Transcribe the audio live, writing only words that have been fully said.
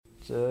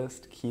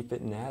just keep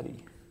it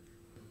natty.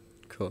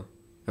 Cool.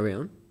 Are we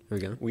on? Are we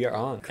going? We are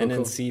on. Cool,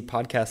 NNC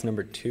podcast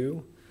number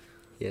 2.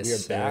 Yes, we are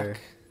sir.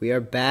 back. We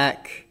are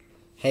back.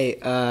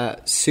 Hey,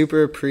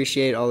 super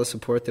appreciate all the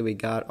support that we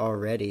got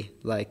already.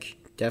 Like,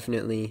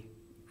 definitely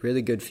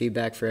really good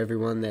feedback for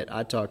everyone that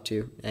I talked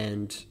to,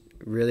 and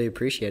really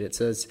appreciate it.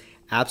 So it's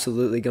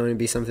absolutely going to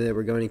be something that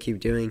we're going to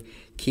keep doing.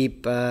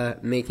 Keep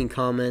making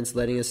comments,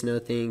 letting us know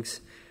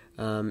things,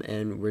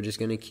 and we're just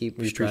going to keep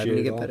striving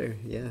to get better.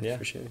 Yeah,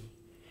 for sure.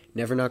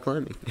 Never not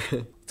climbing.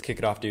 Let's kick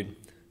it off, dude.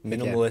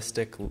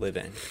 Minimalistic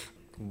living.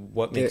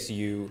 What makes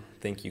you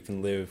think you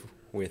can live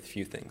with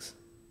few things?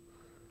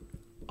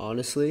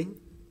 Honestly,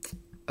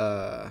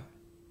 the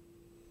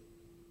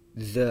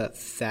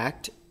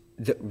fact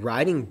that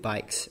riding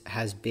bikes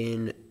has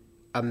been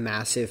a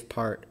massive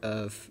part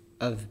of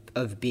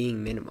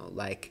being minimal.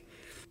 Like,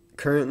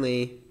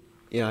 currently,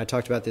 I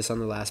talked about this on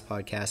the last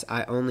podcast.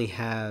 I only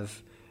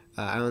have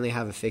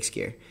a fixed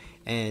gear,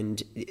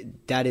 and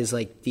that is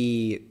like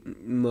the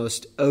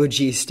most OG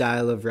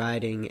style of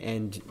riding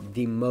and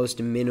the most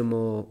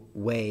minimal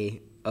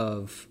way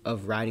of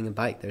riding a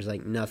bike. There's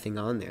like nothing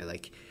on there.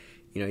 Like,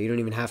 you don't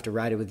even have to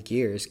ride it with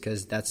gears,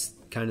 because that's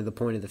kind of the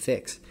point of the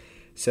fix.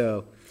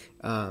 So,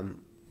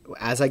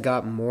 as I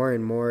got more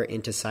and more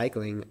into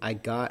cycling, I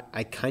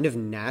kind of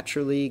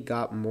naturally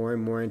got more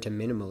and more into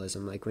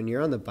minimalism. Like, when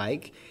you're on the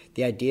bike,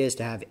 the idea is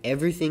to have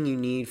everything you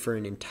need for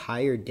an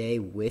entire day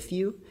with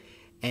you,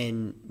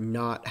 and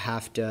not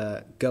have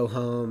to go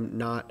home,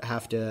 not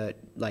have to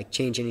like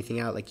change anything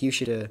out. Like, you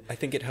should. I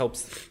think it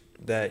helps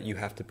that you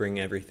have to bring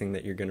everything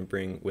that you're going to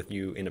bring with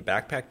you in a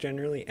backpack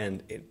generally,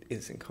 and it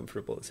isn't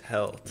comfortable as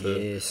hell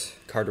to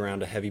cart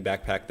around a heavy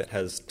backpack that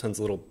has tons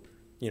of little,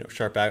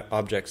 sharp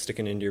objects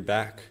sticking into your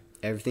back.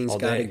 Everything's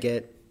got to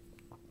get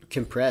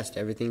compressed.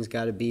 Everything's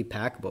got to be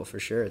packable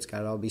for sure. It's got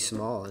to all be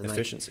small. And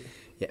efficiency.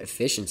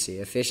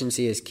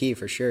 Efficiency is key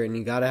for sure. And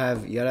you gotta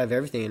have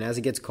everything. And as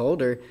it gets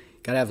colder,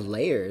 you gotta have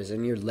layers,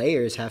 and your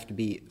layers have to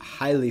be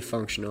highly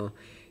functional.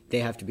 They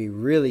have to be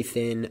really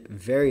thin,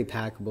 very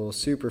packable,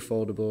 super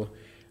foldable.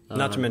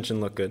 Not to mention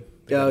look good.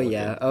 Oh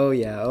yeah.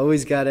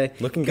 Always gotta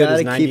looking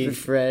good. Gotta keep it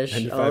fresh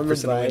on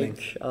the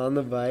bike. On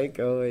the bike,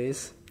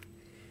 always.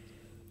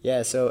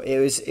 Yeah. So it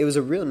was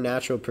a real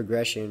natural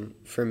progression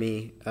for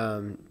me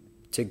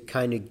to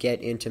kind of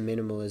get into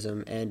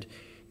minimalism. And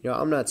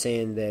I'm not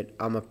saying that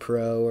I'm a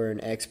pro or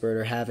an expert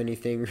or have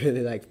anything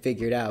really like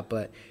figured out,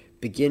 but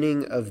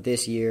beginning of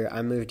this year,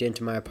 I moved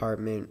into my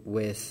apartment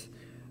with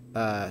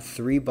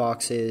 3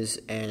 boxes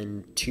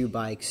and 2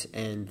 bikes,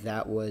 and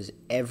that was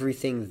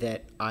everything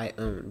that I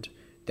owned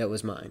that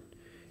was mine.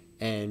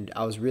 And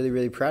I was really,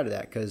 really proud of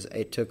that, because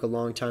it took a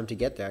long time to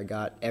get there. I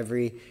got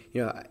every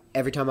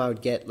time I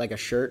would get like a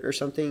shirt or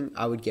something,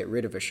 I would get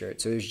rid of a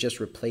shirt. So it was just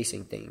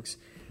replacing things.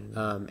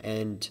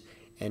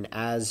 And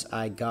as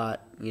I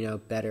got,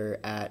 better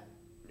at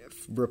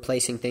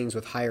replacing things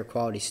with higher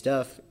quality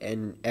stuff,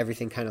 and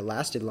everything kind of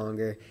lasted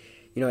longer,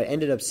 it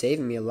ended up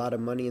saving me a lot of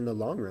money in the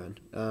long run,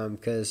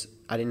 because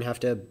I didn't have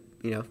to,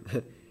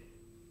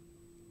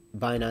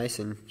 buy nice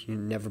and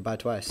never buy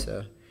twice.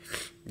 So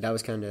that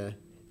was kind of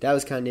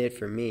it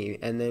for me.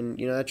 And then,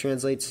 that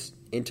translates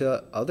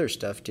into other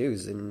stuff too.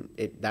 And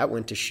that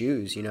went to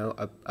shoes.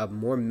 A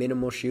more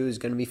minimal shoe is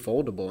going to be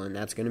foldable, and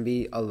that's going to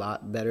be a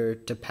lot better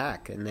to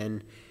pack. And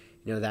then,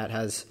 that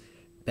has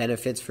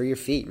benefits for your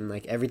feet, and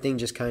like everything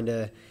just kind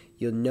of,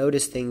 you'll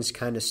notice things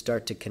kind of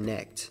start to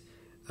connect.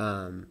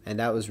 And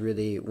that was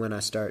really when I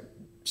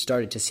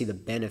started to see the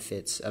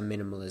benefits of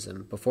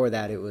minimalism. Before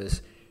that, it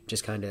was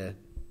just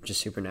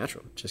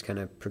supernatural, just kind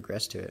of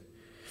progressed to it.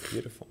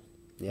 Beautiful.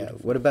 Yeah. Beautiful.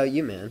 What about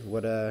you,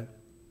 man?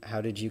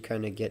 How did you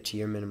kind of get to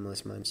your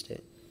minimalist mind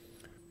state?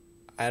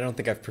 I don't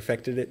think I've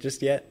perfected it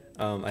just yet.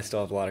 I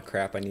still have a lot of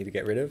crap I need to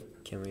get rid of.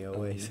 Can we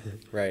always?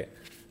 Right.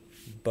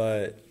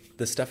 But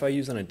the stuff I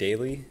use on a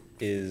daily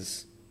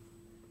is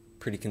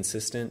pretty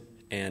consistent,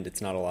 and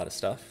it's not a lot of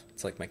stuff.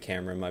 It's like my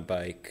camera, my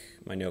bike,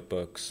 my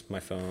notebooks, my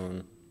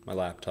phone, my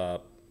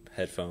laptop,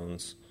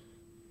 headphones,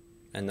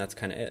 and that's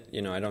kind of it.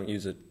 I don't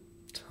use a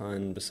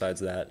ton besides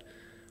that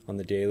on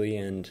the daily,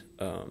 and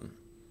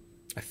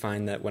I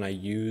find that when I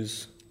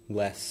use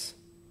less,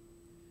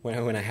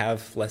 when I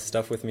have less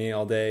stuff with me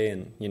all day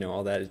and,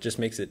 all that, it just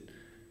makes it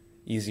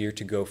easier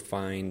to go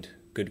find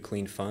good,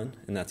 clean fun,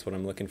 and that's what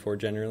I'm looking for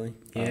generally.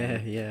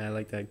 Yeah, I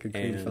like that, good,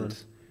 clean fun.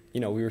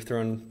 We were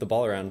throwing the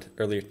ball around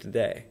earlier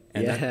today,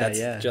 and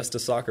that's just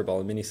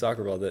a mini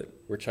soccer ball that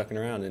we're chucking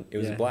around, and it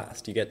was a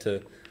blast. You get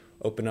to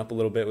open up a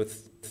little bit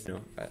with, I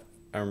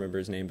don't remember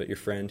his name, but your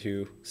friend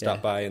who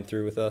stopped by and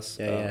threw with us.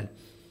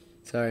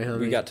 Sorry, homie.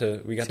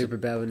 We got super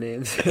bad with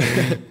names.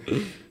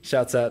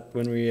 Shouts out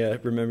when we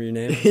remember your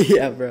name.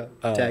 Yeah, bro.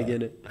 Tag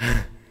in it.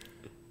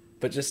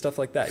 But just stuff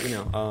like that,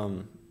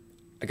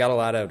 I got a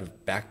lot out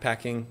of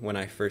backpacking when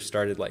I first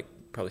started, like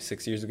probably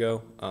 6 years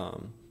ago.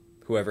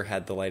 Whoever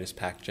had the lightest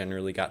pack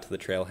generally got to the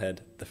trailhead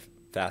the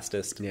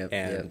fastest,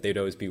 and they'd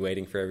always be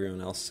waiting for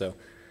everyone else. So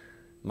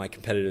my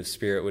competitive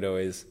spirit would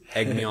always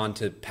egg me on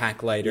to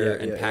pack lighter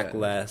and pack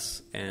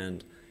less,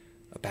 and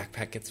a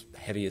backpack gets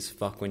heavy as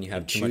fuck when you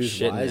have And too much choose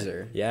shit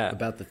wiser in it. Yeah.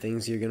 about the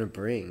things you're gonna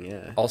bring.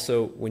 Yeah.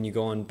 Also, when you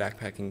go on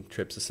backpacking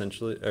trips,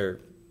 essentially, or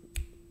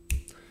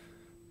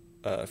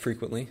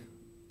frequently,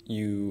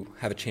 you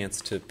have a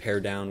chance to pare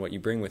down what you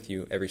bring with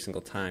you every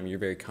single time. You're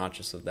very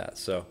conscious of that.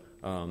 So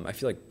I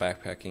feel like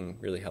backpacking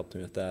really helped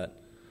me with that.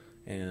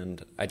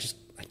 And I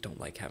don't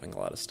like having a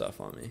lot of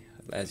stuff on me.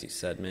 As you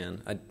said,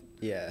 man.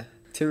 Yeah.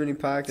 Too many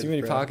pockets. Too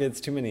many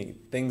pockets, too many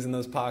things in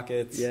those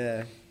pockets.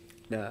 Yeah.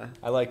 Nah.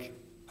 I like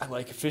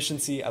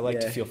efficiency. I like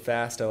to feel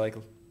fast. I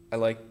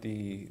like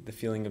the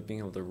feeling of being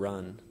able to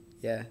run.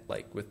 Yeah.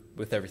 Like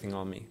with everything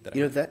on me.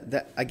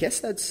 That I guess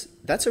that's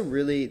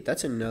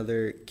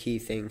another key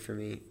thing for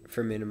me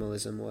for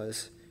minimalism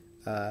was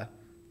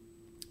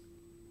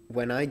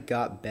when I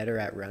got better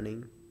at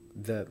running,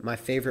 my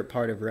favorite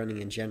part of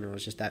running in general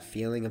is just that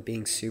feeling of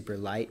being super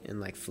light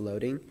and like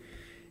floating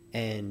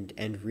and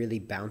really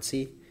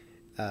bouncy.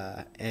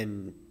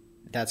 And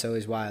that's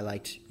always why I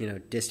liked,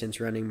 distance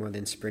running more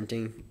than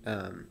sprinting.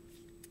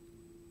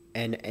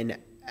 And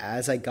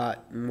as I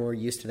got more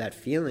used to that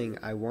feeling,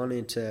 I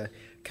wanted to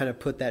kind of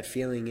put that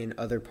feeling in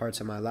other parts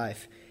of my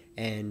life.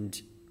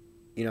 And,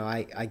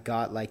 I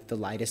got like the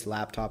lightest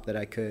laptop that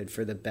I could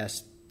for the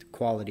best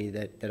quality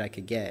that I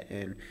could get.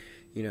 And,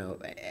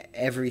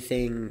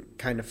 everything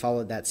kind of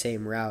followed that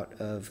same route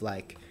of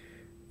like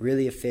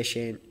really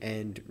efficient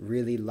and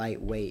really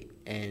lightweight.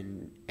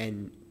 And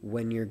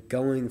when you're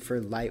going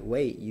for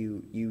lightweight,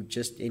 you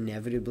just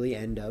inevitably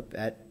end up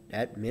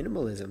at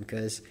minimalism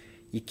because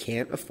you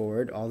can't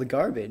afford all the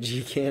garbage.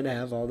 You can't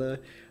have all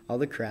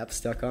the crap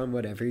stuck on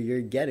whatever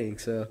you're getting.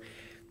 So,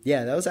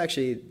 yeah,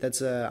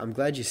 I'm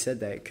glad you said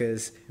that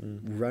because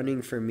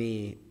running for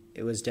me,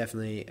 it was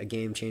definitely a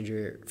game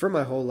changer for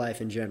my whole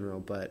life in general,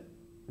 but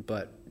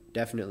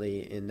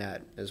definitely in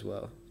that as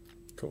well.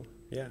 Cool.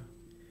 Yeah.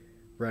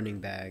 Running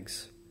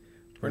bags.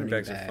 Running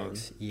bags are fun.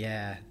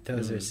 Yeah,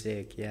 those are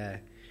sick. Yeah.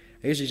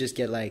 I usually just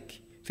get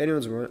if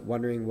anyone's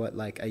wondering what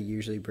I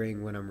usually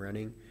bring when I'm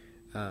running,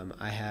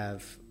 I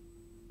have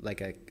like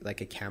a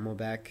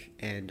Camelback,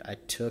 and I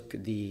took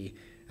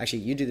actually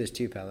you do this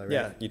too, Paolo, right?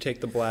 Yeah, you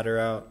take the bladder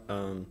out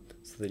so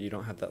that you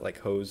don't have that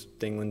hose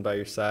dangling by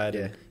your side.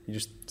 Yeah. And you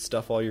just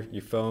stuff all your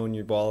phone,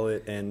 your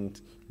wallet, and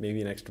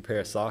maybe an extra pair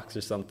of socks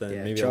or something.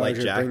 Yeah, maybe charger, a light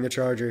jacket. bring the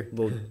charger.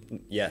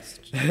 Yes.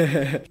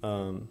 Maybe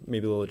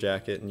a little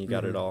jacket, and you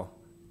got it all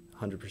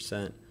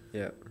 100%.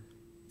 Yeah.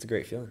 It's a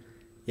great feeling.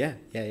 Yeah.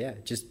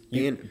 Just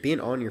being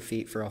on your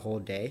feet for a whole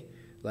day,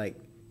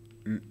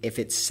 if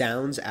it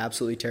sounds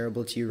absolutely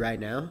terrible to you right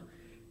now,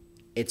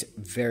 it's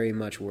very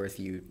much worth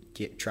you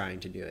trying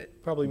to do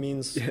it. Probably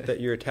means that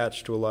you're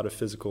attached to a lot of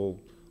physical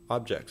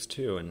objects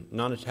too, and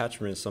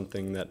non-attachment is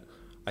something that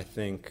I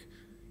think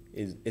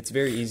it's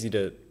very easy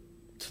to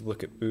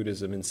look at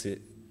Buddhism and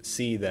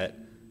see that,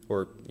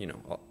 or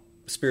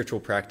spiritual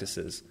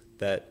practices,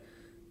 that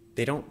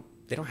they don't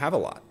have a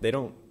lot, they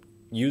don't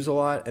use a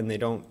lot, and they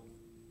don't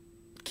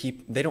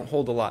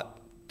hold a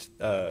lot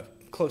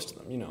close to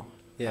them.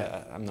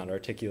 Yeah, I'm not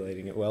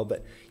articulating it well,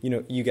 but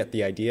you get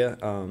the idea.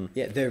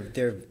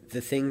 They're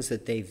the things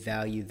that they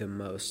value the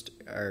most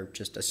are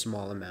just a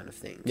small amount of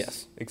things.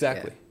 Yes,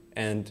 exactly. Yeah.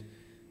 And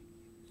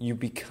you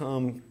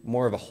become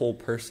more of a whole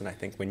person, I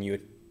think, when you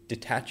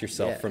detach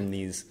yourself from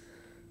these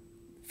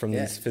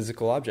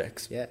physical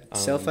objects. Yeah,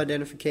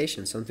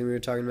 self-identification, something we were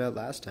talking about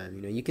last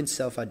time. You can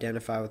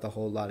self-identify with a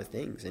whole lot of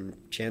things, and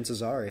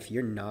chances are, if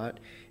you're not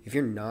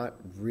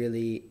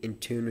really in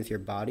tune with your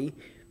body,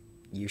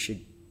 you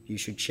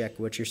should check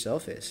what your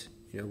self is.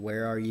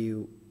 Where are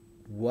you?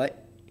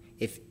 What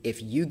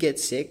if you get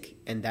sick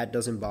and that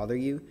doesn't bother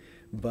you,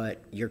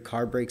 but your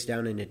car breaks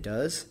down and it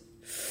does?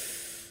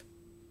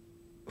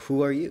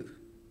 Who are you?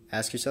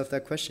 Ask yourself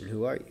that question.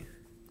 Who are you?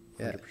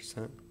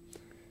 100%.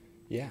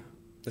 Yeah.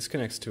 This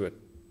connects to a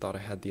thought I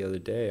had the other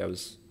day. I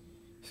was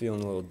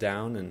feeling a little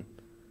down and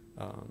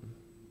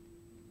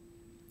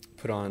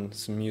put on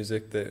some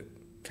music that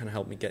kind of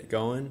helped me get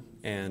going,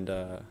 and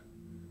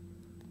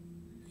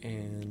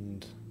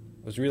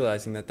was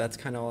realizing that that's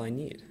kind of all I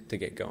need to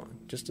get going.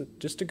 Just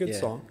a good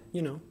song,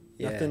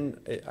 Nothing.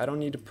 I don't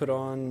need to put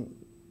on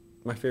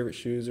my favorite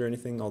shoes or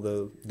anything,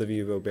 although the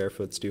Vivo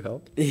Barefoots do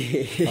help.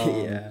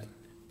 Yeah.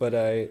 But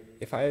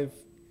if I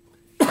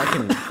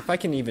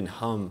can even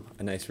hum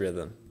a nice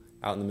rhythm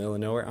out in the middle of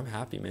nowhere, I'm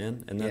happy,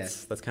 man. And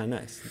that's kind of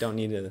nice. You don't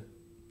need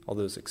all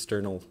those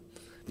external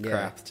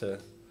crap to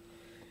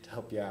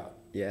help you out.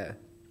 Yeah.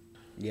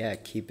 Yeah,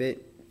 keep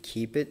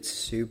it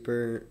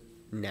super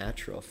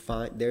natural.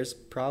 There's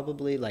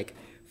probably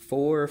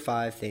 4 or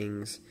 5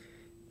 things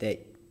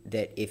that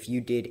if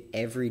you did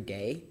every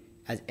day,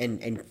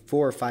 and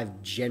 4 or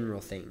 5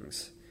 general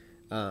things,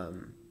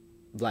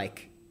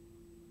 like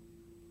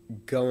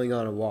going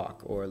on a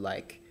walk or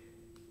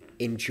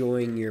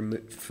enjoying your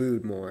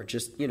food more.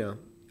 Just,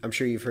 I'm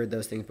sure you've heard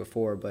those things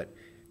before, but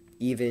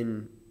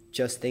even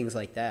just things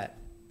like that.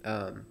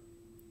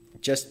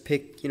 Just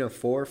pick,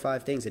 4 or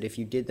 5 things that if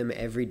you did them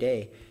every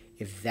day,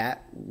 if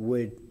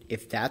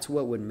that's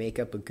what would make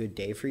up a good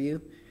day for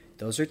you,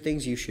 those are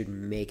things you should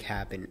make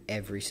happen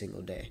every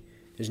single day.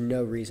 There's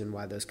no reason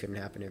why those couldn't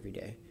happen every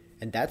day.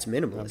 And that's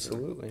minimalism.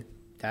 Absolutely.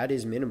 That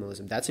is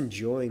minimalism. That's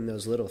enjoying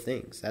those little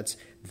things. That's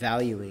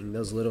valuing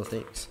those little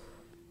things.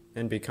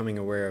 And becoming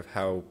aware of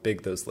how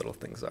big those little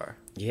things are.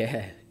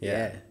 Yeah.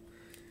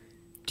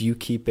 Do you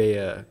keep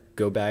a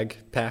go bag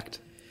packed?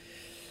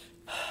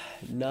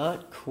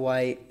 Not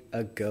quite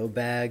a go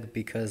bag,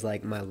 because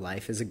like my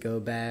life is a go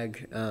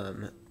bag.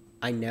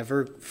 I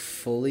never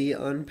fully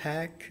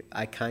unpack.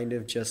 I kind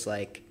of just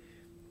like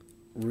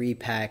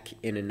repack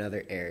in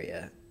another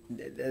area.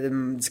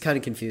 It's kind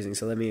of confusing,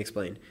 so let me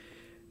explain.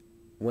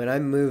 When I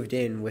moved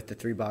in with the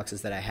 3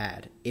 boxes that I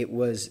had, it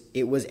was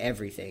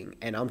everything.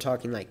 And I'm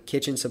talking like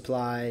kitchen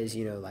supplies,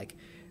 like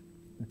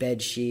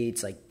bed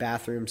sheets, like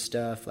bathroom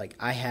stuff. Like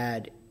I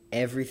had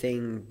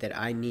everything that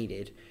I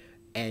needed.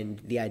 And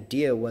the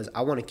idea was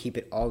I want to keep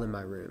it all in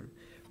my room.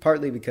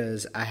 Partly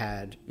because I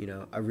had,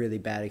 a really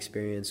bad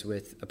experience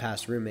with a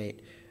past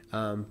roommate.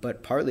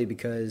 But partly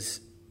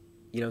because,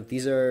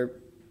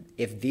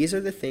 if these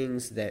are the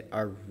things that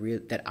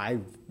that I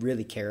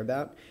really care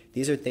about,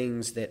 these are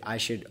things that I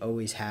should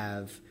always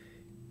have,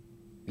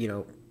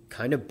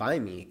 kind of by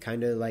me,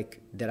 kind of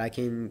like that I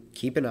can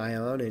keep an eye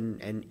on.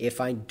 And if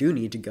I do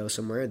need to go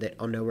somewhere, that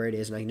I'll know where it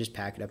is and I can just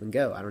pack it up and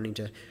go. I don't need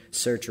to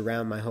search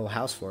around my whole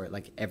house for it.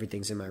 Like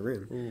everything's in my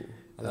room. Ooh,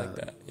 I like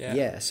that. Yeah.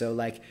 Yeah. So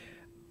like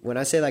when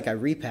I say like I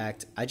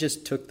repacked, I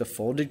just took the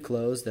folded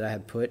clothes that I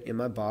had put in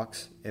my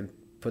box and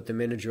put them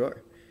in a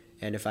drawer.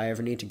 And if I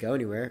ever need to go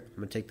anywhere, I'm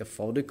going to take the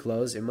folded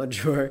clothes in my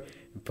drawer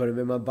and put them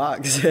in my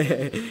box.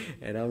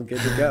 And I'm good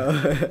to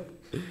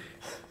go.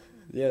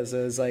 Yeah,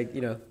 so it's like,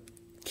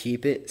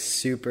 keep it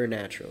super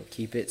natural.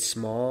 Keep it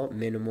small,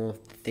 minimal,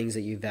 things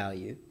that you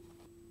value.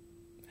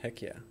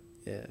 Heck yeah.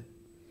 Yeah.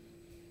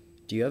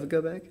 Do you have a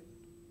go bag?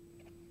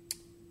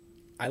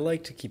 I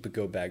like to keep a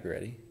go bag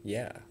ready.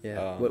 Yeah.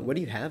 Yeah. What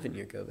do you have in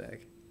your go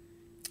bag?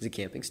 Is it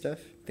camping stuff?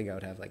 I think I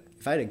would have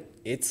if I had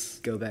a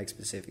go bag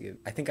specific.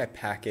 I think I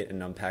pack it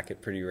and unpack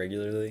it pretty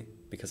regularly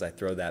because I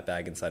throw that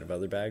bag inside of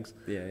other bags.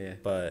 Yeah.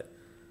 But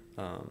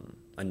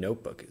a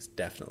notebook is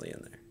definitely in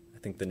there. I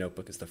think the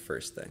notebook is the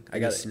first thing. I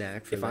got a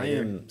snack for if I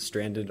am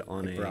stranded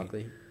on like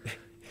broccoli.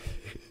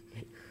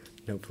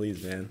 No,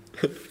 please, man.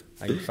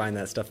 I can find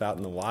that stuff out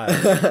in the wild.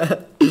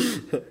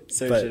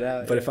 Search it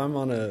out. But if I'm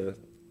on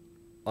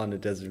a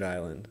desert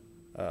island,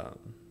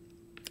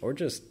 or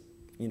just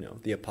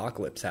the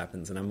apocalypse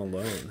happens and I'm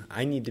alone,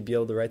 I need to be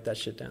able to write that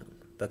shit down.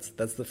 That's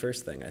the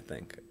first thing, I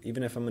think.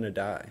 Even if I'm going to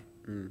die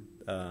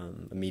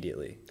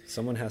immediately,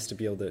 someone has to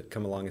be able to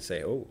come along and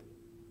say, oh,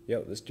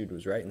 yo, this dude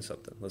was writing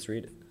something. Let's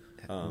read it.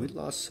 We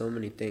lost so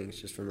many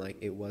things just from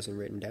it wasn't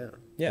written down.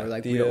 Yeah.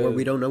 Or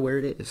we don't know where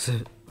it is.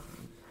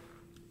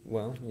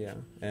 Well, yeah.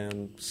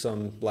 And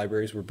some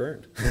libraries were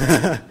burned.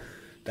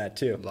 That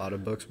too. A lot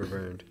of books were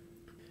burned.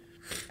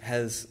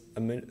 Has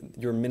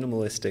your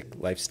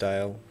minimalistic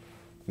lifestyle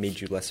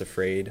made you less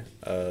afraid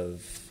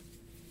of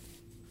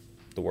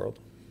the world?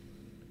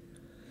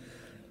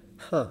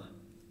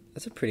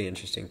 That's a pretty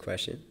interesting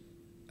question.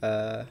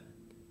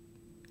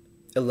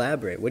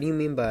 Elaborate. What do you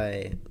mean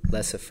by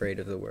less afraid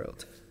of the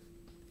world?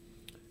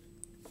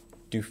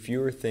 Do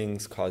fewer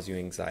things cause you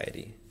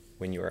anxiety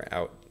when you are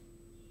out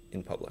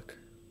in public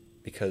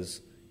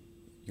because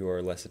you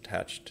are less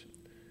attached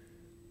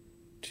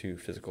to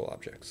physical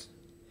objects?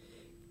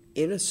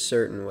 In a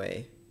certain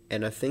way.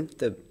 And I think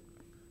the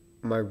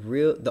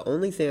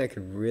only thing I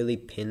could really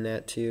pin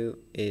that to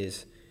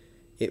is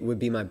it would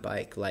be my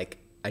bike. Like,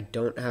 I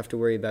don't have to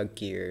worry about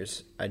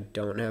gears. I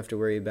don't have to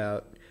worry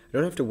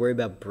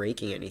about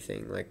breaking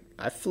anything. Like,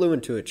 I flew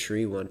into a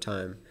tree one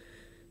time.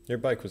 Your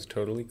bike was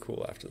totally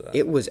cool after that.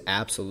 It was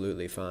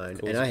absolutely fine.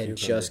 Cool, and I had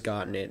just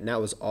gotten it, and that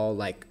was all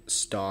like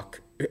stock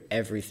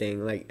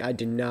everything. Like, I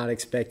did not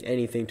expect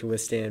anything to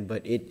withstand,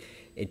 but it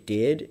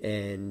did,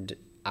 and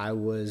I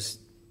was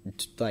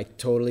like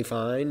totally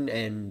fine,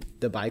 and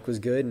the bike was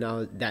good, and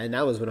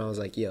that was when I was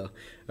like, yo,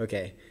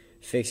 okay,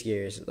 fixed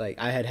gears. Like,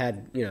 I had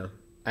had a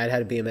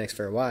BMX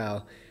for a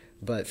while,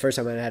 but first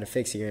time I had a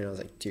fixed gear, and I was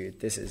like,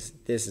 dude, this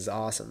is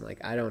awesome.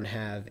 Like, I don't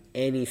have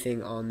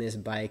anything on this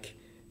bike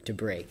to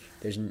break.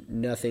 There's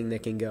nothing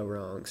that can go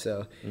wrong.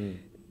 So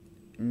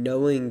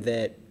knowing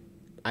that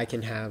I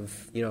can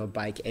have a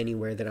bike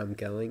anywhere that I'm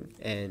going,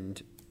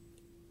 and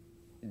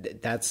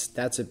that's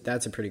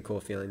a pretty cool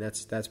feeling.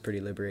 That's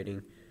pretty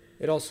liberating.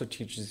 It also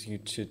teaches you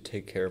to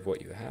take care of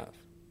what you have,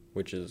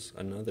 which is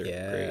another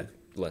great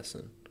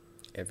lesson.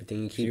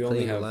 Everything you keep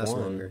clean will last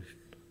longer.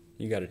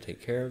 You got to take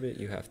care of it.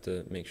 You have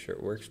to make sure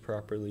it works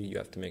properly. You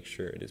have to make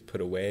sure it is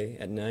put away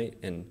at night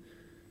and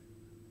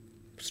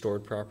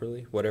stored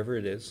properly, whatever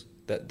it is.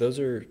 Those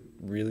are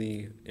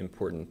really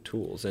important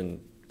tools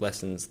and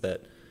lessons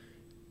that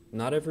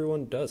not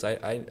everyone does.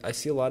 I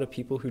see a lot of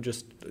people who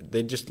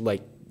just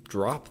like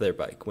drop their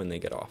bike when they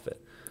get off it.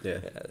 Yeah.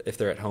 If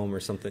they're at home or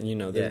something,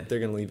 they're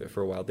going to leave it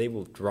for a while. They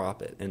will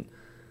drop it, and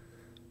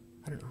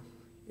I don't know.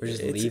 Or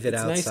just leave it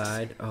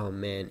outside. Nice oh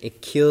man, it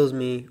kills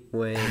me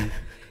when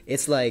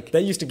it's like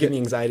that used to give me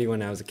anxiety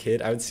when I was a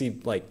kid. I would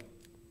see like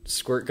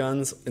squirt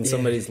guns in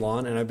somebody's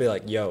lawn, and I'd be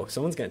like, "Yo,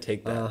 someone's gonna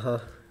take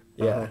that."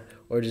 Yeah.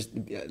 or just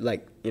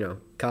like,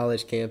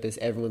 college campus,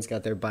 everyone's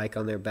got their bike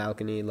on their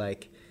balcony.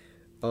 Like,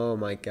 oh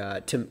my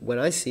God. When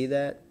I see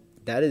that,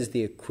 that is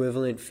the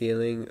equivalent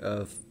feeling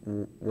of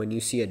when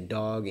you see a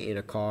dog in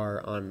a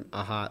car on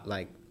a hot,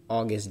 like,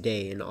 August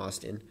day in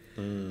Austin.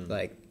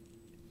 Like,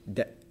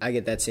 I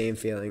get that same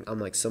feeling. I'm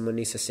like, someone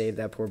needs to save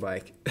that poor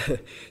bike.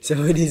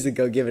 Someone needs to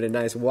go give it a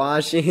nice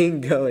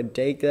washing, go and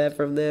take that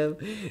from them,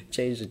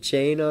 change the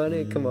chain on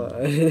it. Come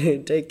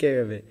on, take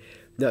care of it.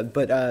 No,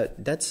 but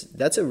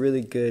that's a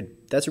really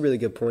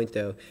good point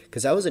though,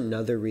 because that was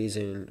another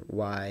reason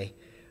why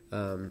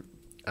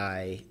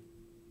I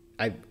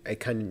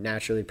kind of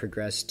naturally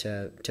progressed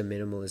to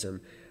minimalism.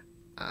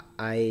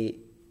 I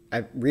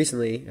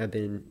recently have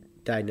been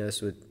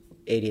diagnosed with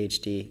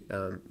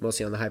ADHD,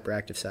 mostly on the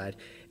hyperactive side,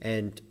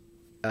 and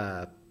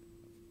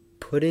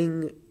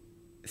putting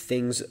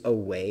things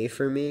away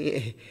for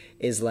me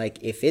is like,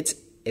 if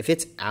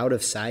it's out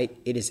of sight,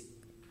 it is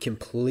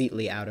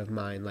completely out of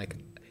mind. Like,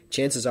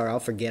 chances are I'll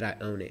forget I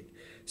own it.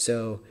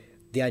 So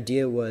the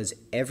idea was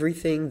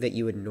everything that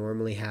you would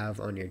normally have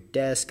on your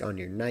desk, on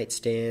your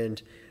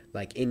nightstand,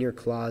 like in your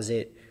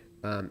closet,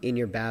 in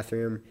your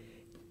bathroom,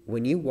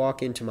 when you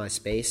walk into my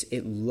space,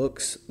 it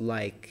looks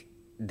like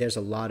there's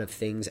a lot of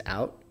things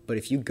out, but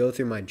if you go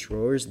through my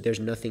drawers, there's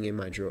nothing in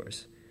my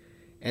drawers.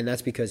 And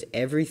that's because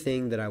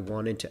everything that I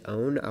wanted to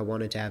own, I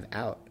wanted to have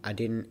out. I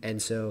didn't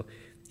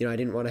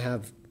want to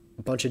have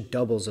a bunch of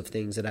doubles of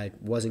things that I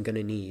wasn't going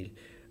to need.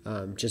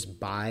 Just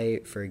buy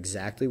for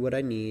exactly what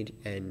I need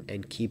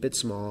and keep it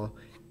small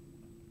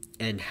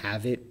and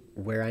have it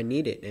where I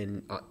need it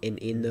and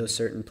in those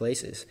certain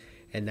places.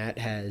 And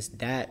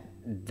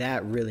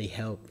that really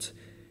helped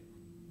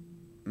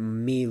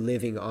me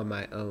living on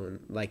my own.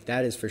 Like,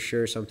 that is for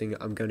sure something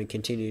I'm going to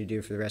continue to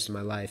do for the rest of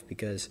my life,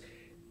 because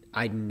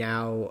I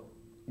now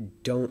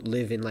don't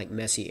live in like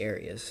messy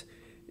areas.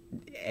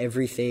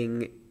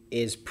 Everything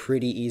is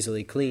pretty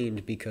easily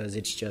cleaned because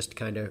it's just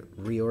kind of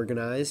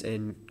reorganized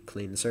and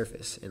clean the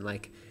surface. And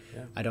like,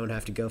 I don't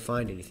have to go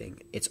find anything.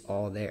 It's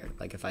all there.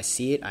 Like, if I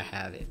see it, I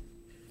have it,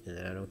 and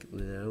then I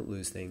don't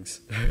lose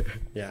things.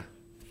 Yeah.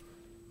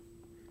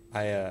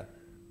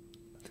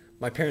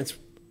 My parents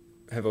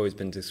have always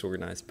been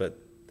disorganized, but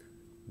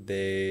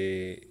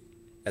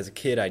as a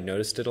kid, I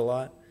noticed it a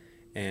lot,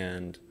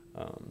 and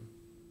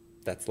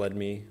that's led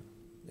me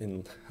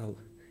in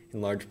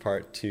large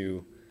part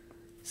to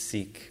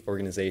seek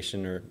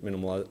organization or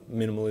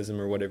minimalism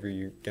or whatever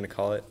you're gonna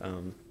call it.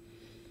 I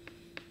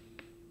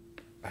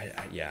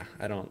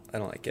don't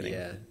like getting.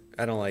 Yeah.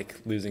 I don't like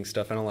losing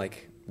stuff. I don't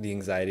like the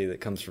anxiety that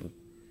comes from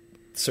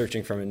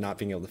searching from it and not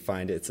being able to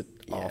find it. It's an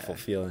awful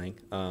feeling.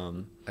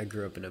 I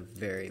grew up in a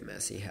very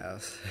messy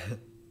house.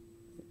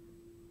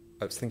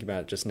 I was thinking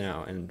about it just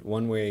now, and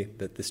one way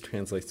that this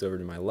translates over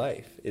to my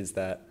life is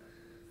that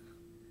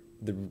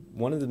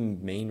one of the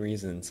main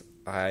reasons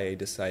I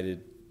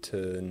decided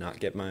to not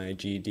get my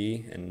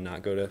GED and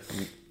not go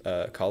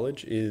to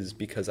college is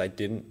because I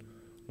didn't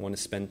want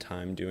to spend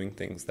time doing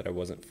things that I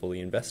wasn't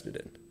fully invested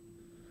in.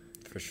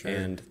 For sure.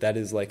 And that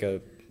is like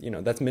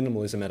that's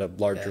minimalism at a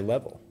larger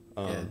level.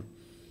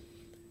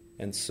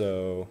 And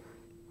so,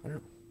 I don't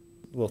know,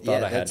 little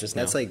thought I had just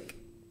now. That's like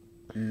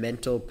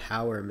mental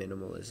power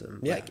minimalism.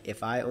 Yeah. Like,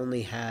 if I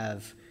only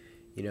have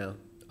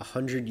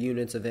 100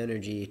 units of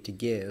energy to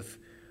give,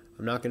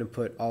 I'm not going to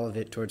put all of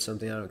it towards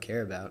something I don't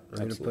care about. I'm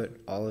going to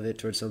put all of it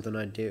towards something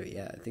I do.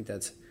 Yeah, I think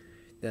that's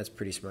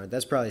pretty smart.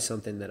 That's probably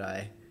something that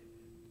I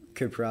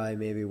could probably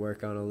maybe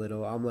work on a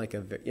little. I'm like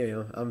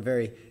I'm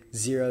very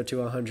 0 to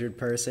 100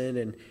 person,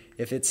 and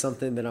if it's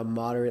something that I'm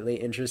moderately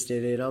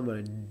interested in, I'm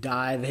going to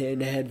dive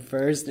in head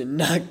first and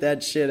knock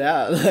that shit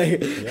out.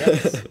 Like,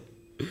 yes.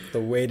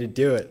 The way to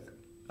do it.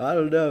 I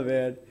don't know,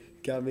 man.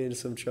 Got me into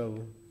some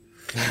trouble.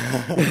 Sure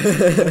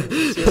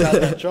got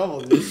that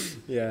trouble, dude.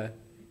 Yeah.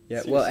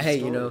 Yeah. Well, hey,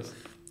 stories.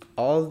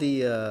 all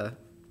the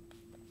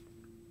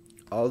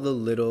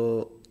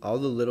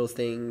little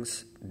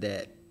things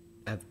that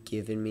have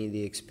given me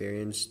the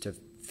experience to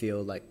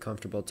feel like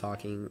comfortable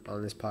talking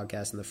on this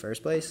podcast in the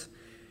first place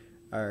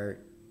are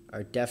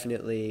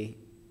definitely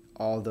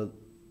all the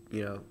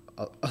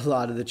a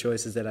lot of the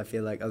choices that I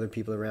feel like other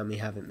people around me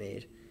haven't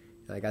made.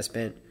 Like, I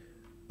spent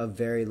a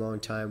very long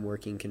time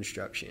working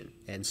construction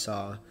and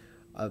saw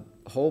a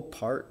whole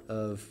part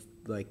of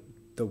like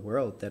the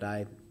world that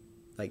I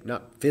like,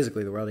 not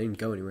physically the world, I didn't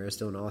go anywhere, I was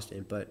still in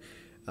Austin, but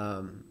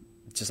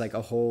just like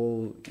a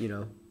whole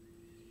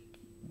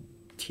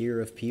tier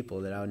of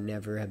people that I would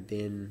never have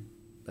been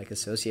like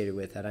associated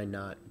with had I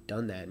not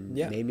done that, and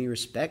made me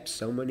respect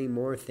so many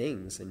more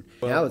things. And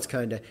now it's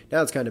kind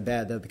of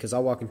bad though, because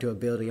I'll walk into a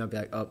building, I'll be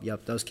like, oh,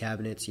 yep, those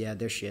cabinets, yeah,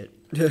 they're shit.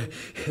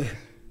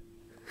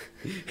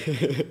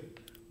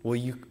 Well,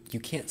 you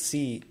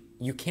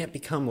can't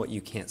become what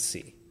you can't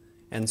see.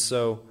 And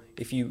so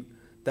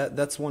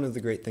that's one of the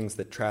great things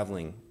that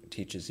traveling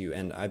teaches you.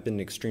 And I've been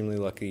extremely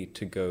lucky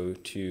to go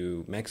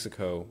to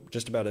Mexico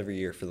just about every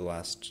year for the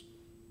last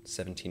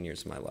 17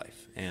 years of my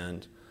life.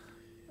 And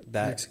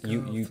that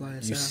you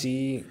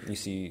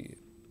see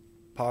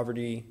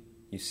poverty,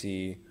 you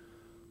see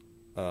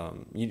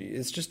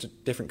it's just a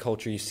different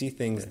culture. You see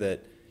things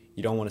that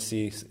you don't want to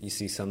see. You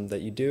see some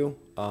that you do.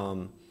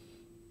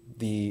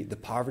 The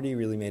poverty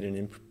really made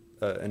an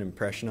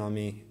impression on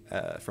me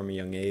from a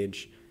young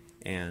age,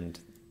 and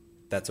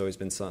that's always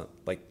been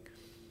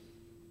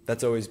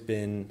that's always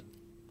been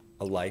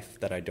a life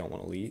that I don't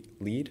want to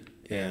lead.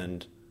 Yeah.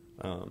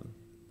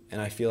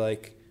 And I feel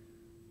like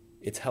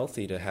it's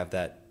healthy to have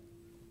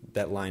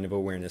that line of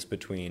awareness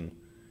between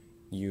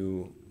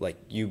you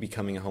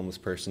becoming a homeless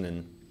person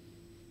and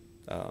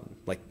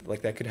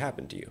like that could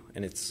happen to you.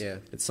 And it's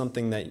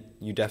something that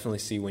you definitely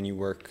see when you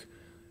work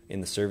in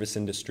the service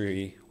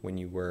industry, when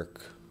you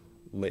work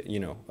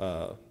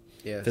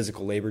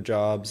physical labor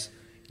jobs.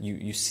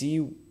 You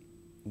see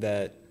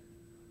that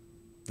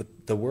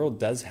the world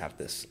does have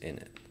this in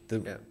it.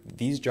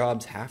 These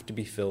jobs have to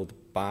be filled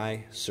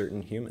by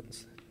certain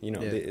humans.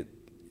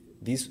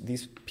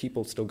 These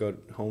people still go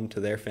home to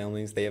their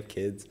families. They have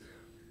kids,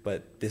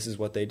 but this is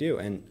what they do.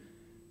 And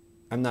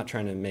I'm not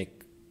trying to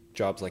make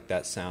jobs like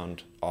that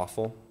sound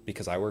awful,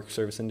 because I work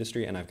service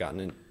industry and I've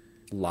gotten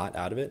a lot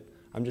out of it.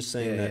 I'm just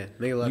saying that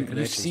make a lot of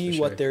you see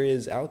what sure. there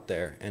is out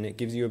there, and it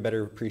gives you a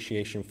better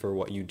appreciation for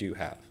what you do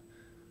have.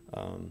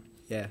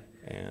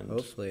 And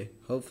hopefully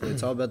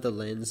it's all about the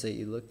lens that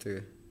you look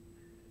through.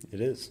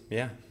 It is,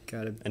 yeah.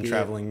 And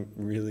traveling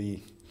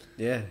really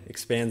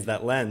expands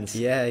that lens.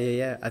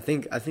 Yeah. I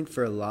think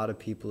for a lot of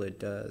people it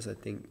does.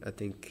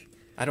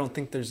 I don't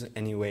think there's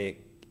any way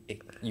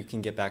you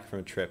can get back from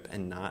a trip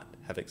and not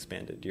have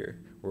expanded your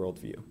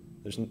worldview.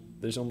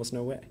 There's almost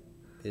no way.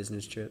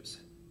 Business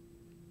trips.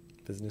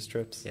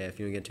 Yeah, if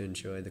you don't get to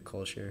enjoy the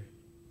culture.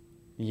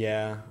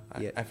 Yeah.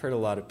 I've heard a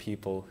lot of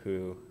people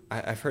who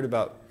I've heard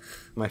about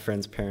my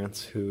friends'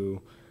 parents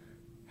who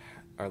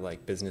are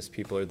like business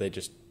people, or they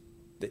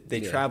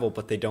travel,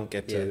 but they don't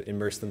get to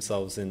immerse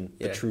themselves in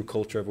the true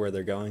culture of where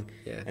they're going.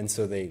 Yeah. And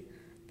so they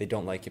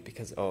don't like it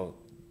because,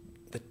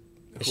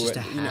 it's just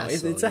a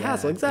hassle. It's a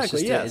hassle,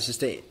 exactly.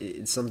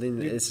 It's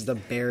something. It's just a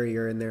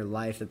barrier in their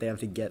life that they have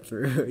to get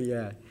through.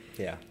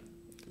 Yeah.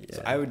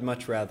 So I would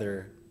much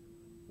rather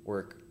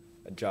work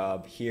a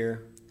job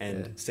here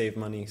and save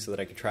money so that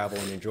I could travel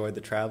and enjoy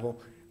the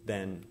travel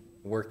than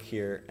work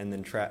here and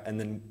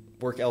then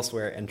work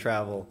elsewhere and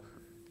travel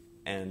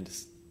and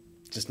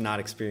just not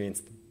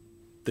experience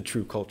the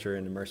true culture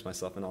and immerse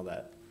myself in all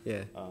that.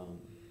 Yeah.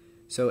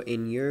 So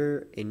in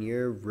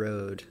your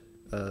road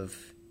of,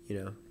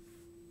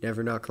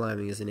 Never Not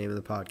Climbing is the name of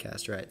the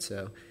podcast, right?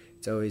 So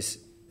it's always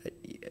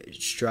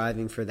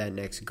striving for that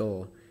next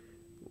goal.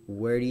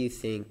 Where do you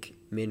think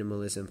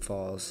minimalism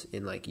falls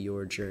in like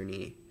your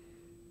journey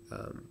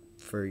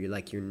for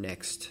your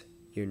next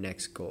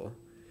goal?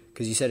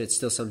 Because you said it's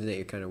still something that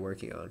you're kind of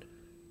working on.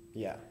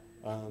 Yeah.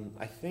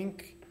 I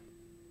think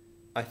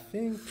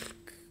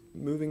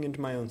moving into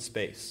my own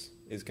space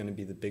is going to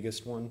be the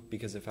biggest one,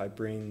 because if I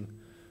bring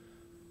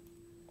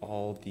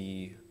all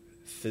the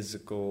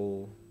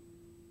physical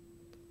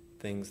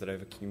things that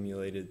I've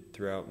accumulated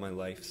throughout my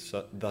life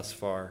thus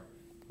far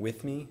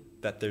with me,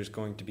 that there's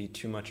going to be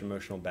too much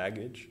emotional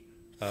baggage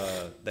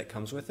that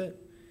comes with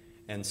it.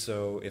 And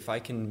so if I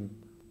can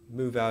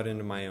move out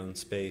into my own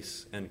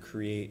space and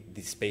create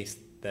the space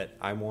that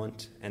I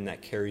want and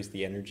that carries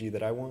the energy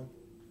that I want,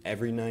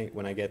 every night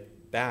when I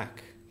get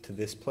back to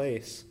this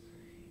place,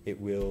 it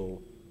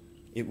will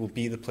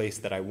be the place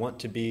that I want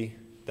to be,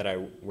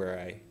 where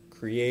I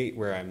create,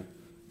 where I'm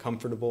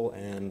comfortable,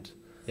 and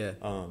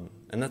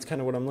that's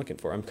kind of what I'm looking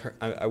for.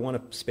 I want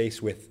a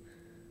space with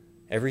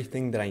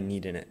everything that I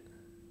need in it,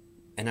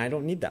 and I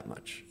don't need that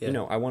much.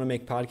 I want to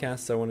make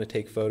podcasts, I want to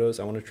take photos,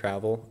 I want to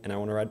travel, and I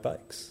want to ride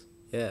bikes.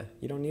 Yeah.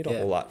 You don't need a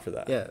whole lot for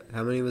that. Yeah.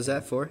 How many was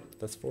that for?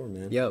 That's 4,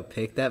 man. Yo,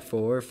 pick that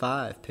 4 or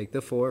 5. Pick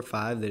the 4 or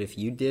 5 that if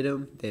you did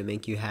them, they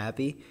make you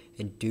happy,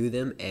 and do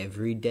them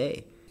every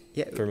day.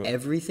 Yeah,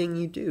 everything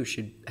you do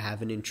should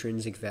have an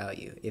intrinsic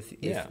value. If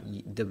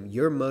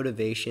your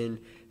motivation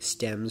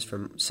stems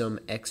from some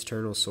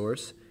external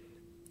source,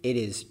 it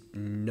is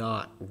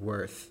not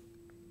worth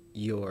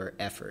your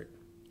effort.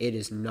 It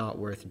is not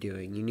worth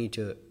doing. You need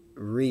to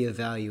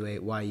reevaluate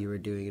why you were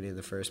doing it in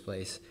the first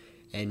place,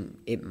 and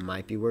it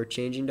might be worth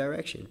changing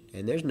direction.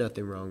 And there's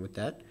nothing wrong with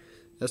that.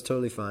 That's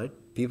totally fine.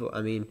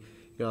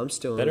 I'm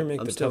still better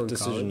make the tough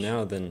decision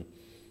now than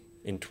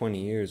in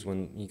 20 years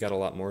when you got a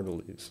lot more to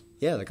lose.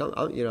 Yeah, like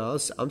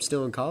I'm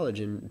still in college,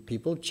 and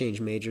people change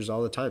majors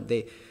all the time.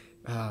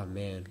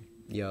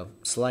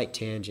 Slight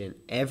tangent.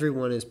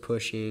 Everyone is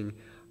pushing.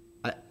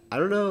 I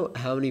don't know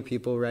how many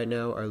people right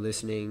now are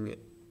listening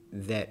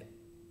that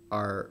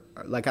are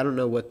like, I don't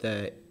know what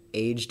the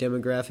age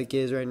demographic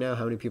is right now.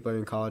 How many people are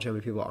in college? How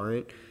many people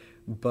aren't?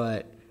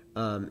 But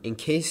in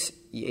case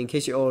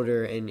you're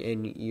older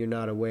and you're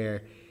not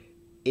aware,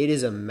 it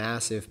is a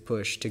massive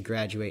push to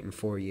graduate in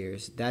 4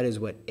 years. That is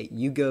what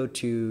you go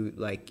to,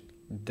 like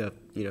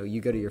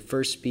you go to your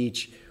first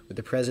speech with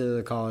the president of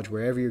the college,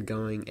 wherever you're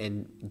going,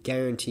 and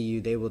guarantee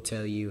you they will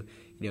tell you,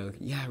 we're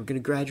going to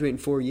graduate in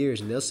 4 years.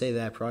 And they'll say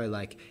that probably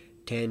like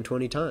 10,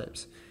 20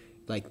 times.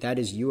 Like, that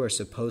is, you are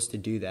supposed to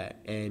do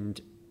that. And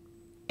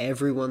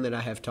everyone that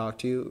I have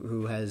talked to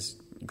who has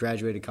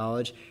graduated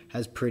college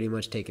has pretty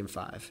much taken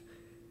 5.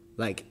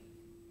 Like,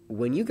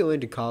 when you go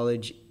into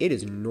college, it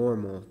is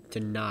normal to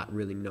not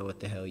really know what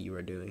the hell you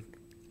are doing.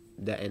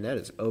 And that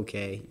is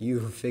okay. You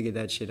figure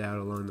that shit out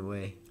along the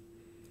way.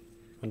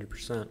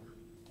 100%.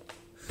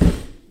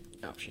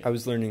 Oh, shit. I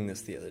was learning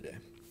this the other day.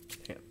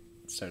 Yeah,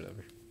 start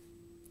over.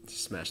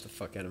 Just smash the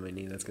fuck out of my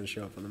knee. That's going to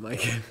show up on the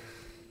mic.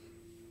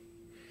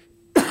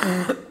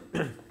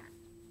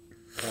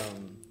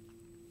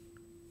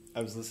 I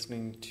was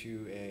listening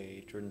to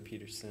a Jordan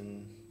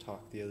Peterson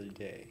talk the other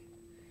day,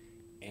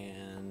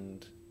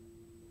 and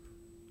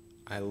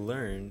I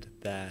learned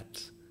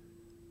that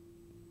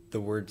the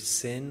word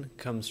sin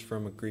comes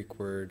from a Greek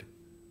word.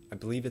 I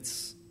believe it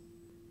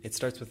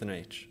starts with an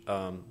H.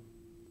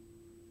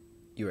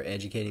 You were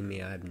educating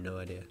me. I have no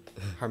idea.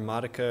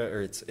 Harmonica,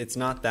 or it's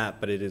not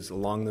that, but it is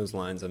along those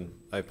lines.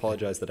 I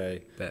apologize that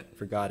I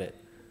forgot it.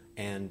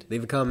 And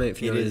leave a comment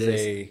if you know what it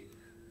is.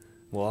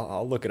 Well,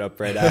 I'll look it up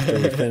right after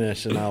we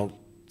finish, and I'll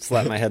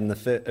slap my head in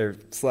the or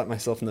slap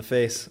myself in the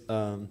face.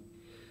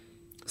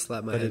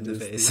 Slap my head in the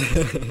face.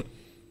 Hey,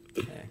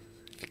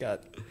 if you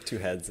got 2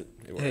 heads, it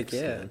works. Heck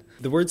yeah. Man.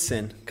 The word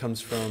sin comes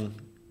from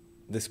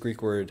this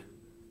Greek word,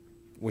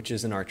 which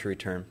is an archery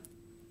term,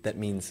 that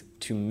means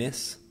to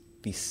miss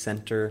the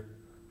center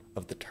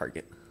of the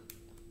target.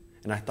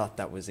 And I thought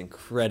that was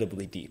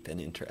incredibly deep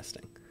and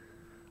interesting.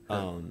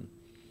 And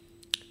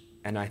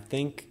I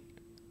think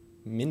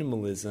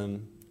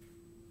minimalism,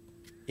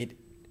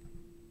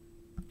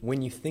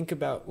 when you're thinking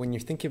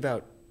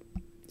about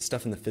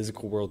stuff in the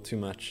physical world too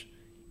much,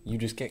 you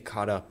just get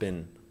caught up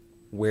in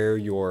where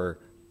you're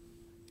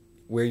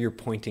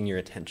pointing your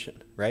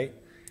attention, right?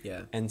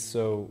 Yeah. And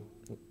so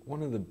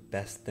one of the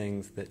best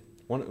things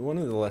one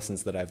of the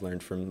lessons that I've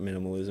learned from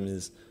minimalism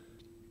is,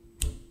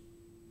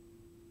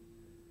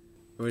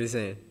 what are you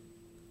saying?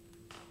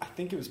 I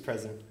think it was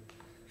present.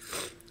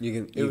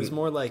 It was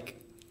more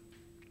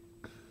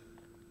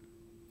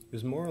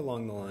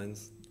along the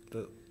lines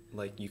that,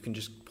 like, you can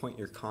just point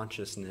your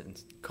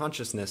consciousness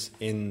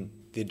in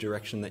the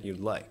direction that you'd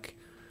like.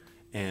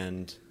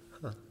 And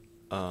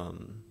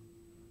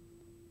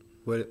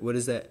what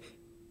is that?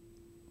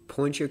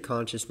 Point your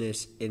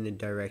consciousness in the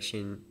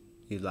direction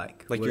you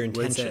like. Like your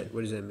intention.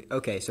 What does that mean?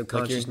 Okay, so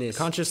consciousness. Like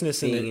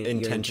consciousness and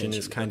intention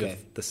is kind of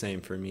the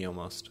same for me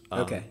almost.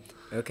 Okay.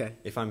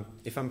 If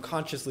I'm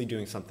consciously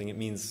doing something, it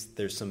means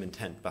there's some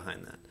intent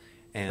behind that.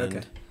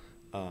 And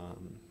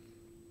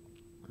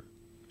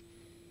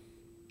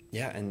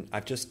yeah, and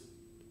I've just,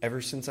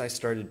 ever since I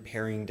started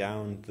paring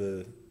down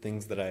the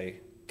things that I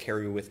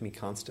carry with me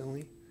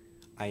constantly,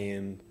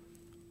 I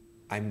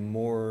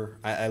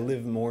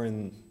live more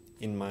in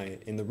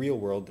the real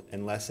world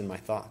and less in my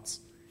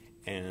thoughts.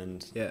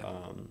 And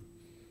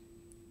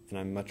and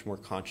I'm much more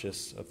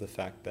conscious of the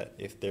fact that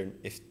if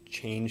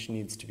change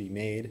needs to be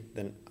made,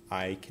 then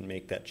I can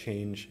make that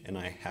change, and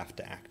I have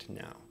to act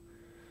now.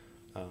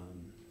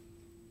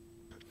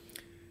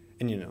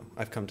 And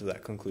I've come to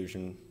that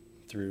conclusion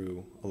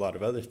through a lot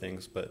of other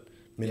things, but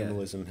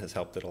minimalism has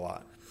helped it a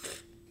lot.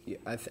 Yeah,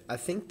 I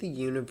think the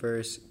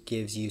universe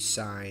gives you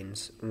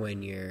signs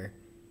when you're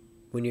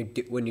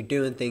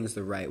doing things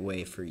the right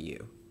way for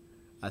you.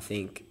 I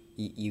think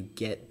you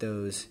get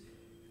those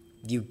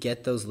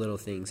little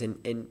things,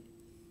 and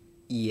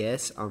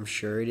yes, I'm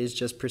sure it is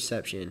just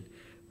perception,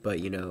 but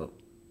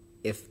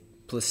if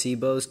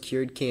placebos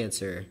cured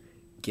cancer,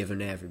 give them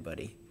to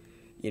everybody.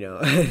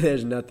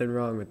 There's nothing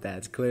wrong with that.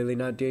 It's clearly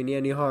not doing you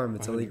any harm.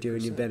 It's 100%. Only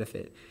doing you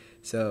benefit.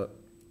 So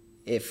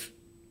if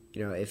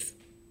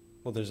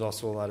well, there's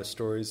also a lot of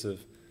stories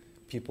of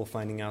people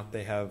finding out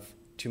they have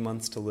 2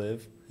 months to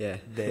live. Yeah.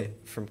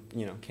 From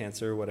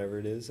cancer or whatever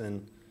it is,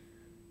 and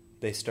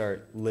they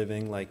start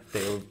living like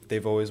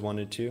they've always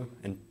wanted to,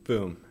 and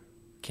boom,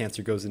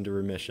 cancer goes into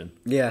remission.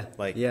 Yeah.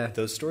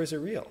 Those stories are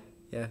real.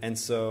 Yeah. And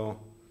so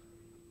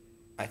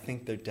I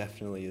think there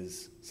definitely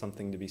is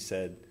something to be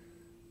said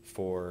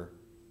for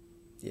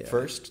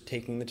first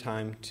taking the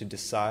time to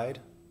decide.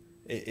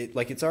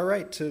 It's all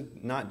right to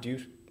not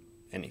do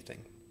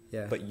anything.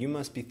 Yeah. But you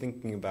must be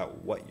thinking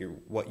about what you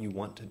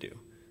want to do.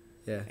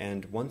 Yeah.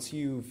 And once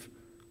you've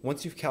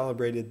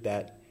calibrated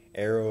that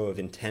arrow of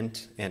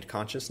intent and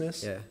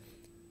consciousness,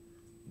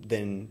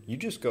 then you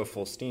just go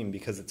full steam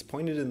because it's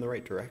pointed in the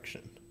right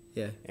direction.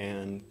 Yeah.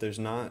 And there's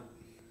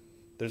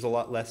a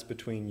lot less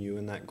between you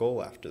and that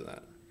goal after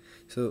that.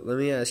 So let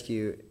me ask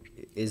you,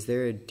 is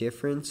there a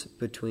difference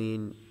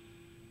between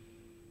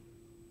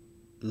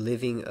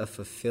living a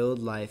fulfilled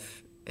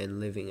life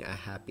and living a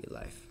happy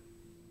life?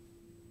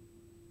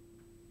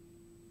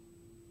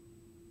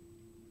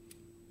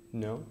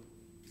 No,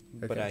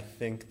 okay. But I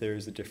think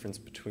there's a difference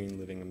between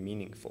living a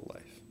meaningful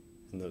life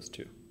and those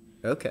two.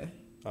 Okay.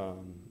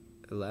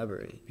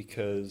 Elaborate.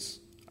 Because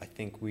I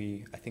think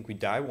we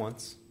die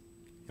once,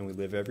 and we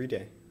live every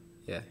day.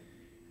 Yeah.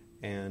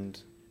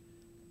 And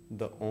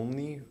the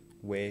only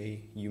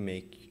way you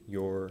make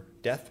your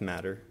death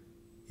matter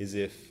is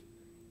if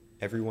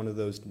every one of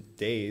those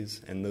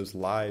days and those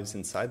lives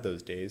inside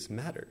those days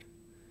mattered.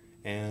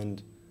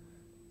 And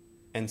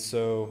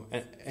so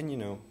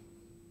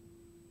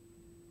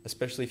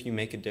especially if you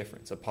make a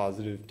difference, a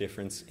positive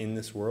difference in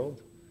this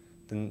world,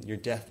 then your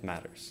death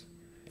matters.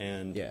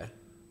 And Yeah.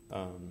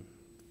 I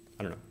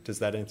don't know. Does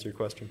that answer your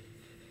question?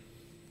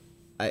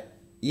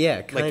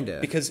 Yeah, kind of.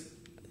 Like, because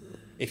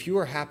if you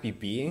are happy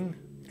being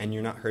and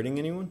you're not hurting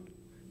anyone,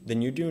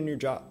 then you're doing your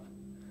job.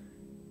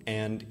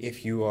 And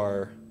if you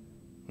are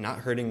not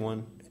hurting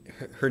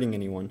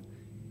anyone,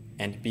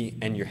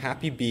 and you're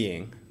happy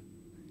being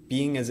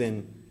as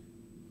in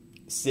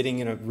sitting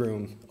in a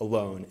room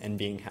alone and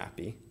being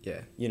happy.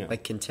 Yeah. You know,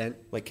 like content.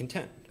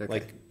 Okay.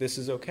 Like, this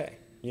is okay.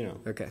 You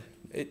know. Okay.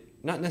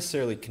 Not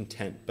necessarily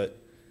content, but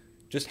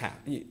just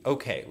happy,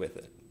 okay with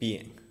it,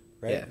 being,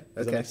 right? Yeah.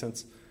 Does that make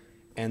sense?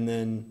 And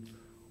then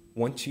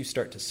once you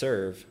start to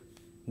serve,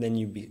 then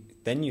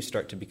you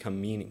start to become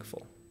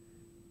meaningful.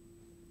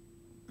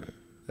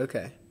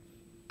 Okay.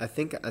 I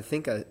think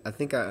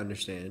I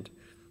understand.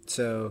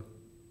 So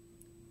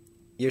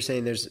you're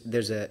saying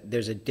there's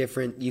a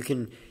different, you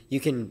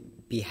can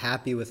be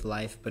happy with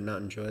life but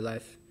not enjoy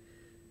life?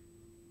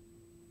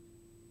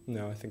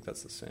 No, I think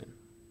that's the same.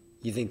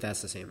 You think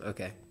that's the same?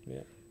 Okay.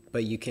 Yeah.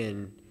 But you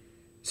can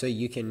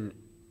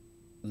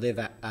live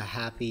a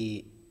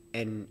happy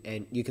and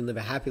you can live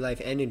a happy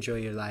life and enjoy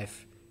your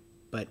life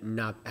but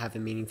not have a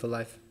meaningful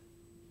life?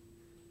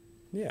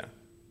 Yeah.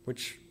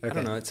 Which, okay. I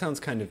don't know, it sounds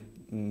kind of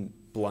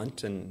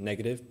blunt and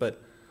negative,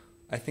 but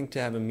I think to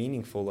have a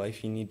meaningful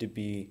life, you need to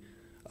be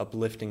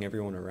uplifting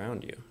everyone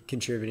around you.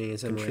 Contributing in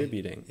some way.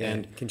 Yeah,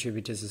 and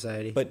contribute to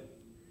society. But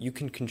you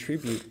can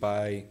contribute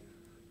by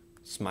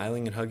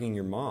smiling and hugging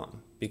your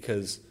mom,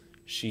 because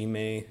she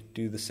may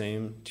do the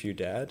same to your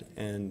dad,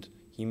 and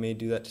he may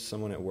do that to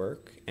someone at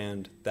work,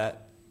 and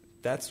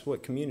that's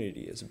what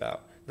community is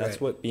about.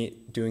 That's right.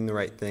 what doing the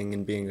right thing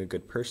and being a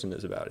good person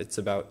is about. It's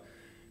about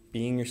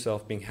being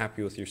yourself, being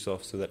happy with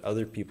yourself so that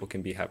other people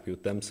can be happy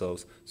with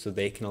themselves, so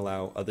they can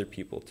allow other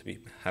people to be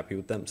happy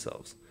with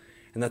themselves.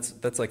 And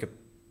that's like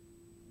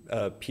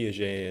a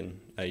Piagetian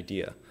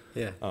idea.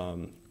 Yeah.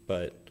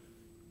 But,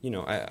 you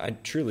know, I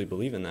truly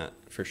believe in that,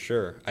 for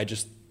sure. I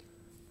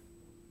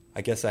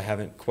guess I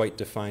haven't quite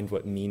defined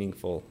what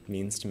meaningful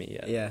means to me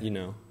yet. Yeah. You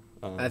know?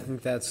 I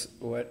think that's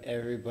what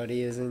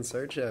everybody is in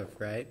search of,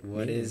 right?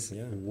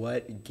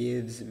 What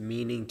gives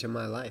meaning to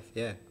my life?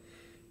 Yeah.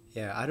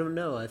 Yeah, I don't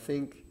know. I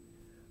think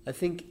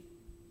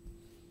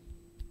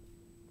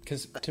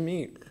because to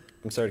me,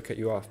 I'm sorry to cut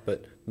you off,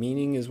 but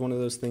meaning is one of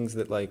those things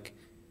that, like,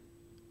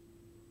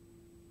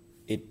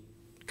 it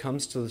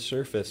comes to the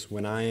surface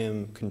when I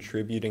am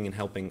contributing and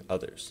helping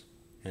others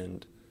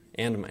and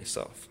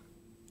myself.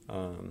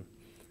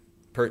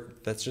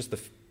 That's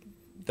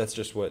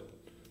just what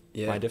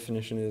my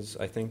definition is,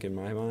 I think, in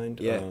my mind.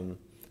 Yeah.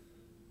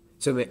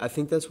 So I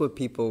think that's what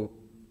people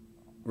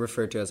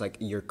refer to as, like,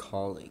 your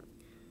calling.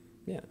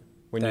 Yeah.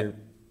 When you're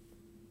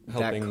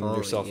helping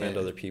yourself and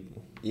other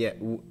people. Yeah.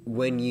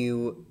 When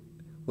you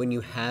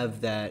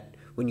have that,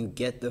 when you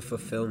get the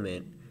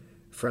fulfillment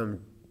from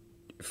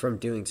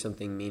doing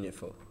something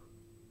meaningful.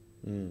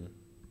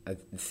 I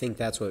think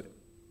that's what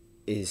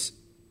is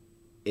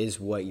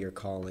what your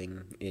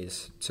calling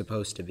is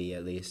supposed to be,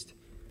 at least.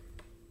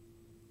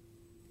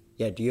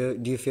 Yeah, do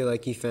you feel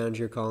like you found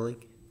your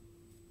calling?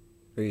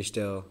 Or are you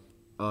still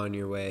on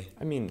your way?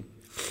 I mean,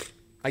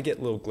 I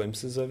get little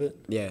glimpses of it.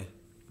 Yeah.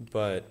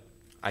 But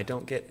I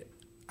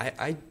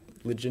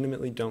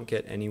legitimately don't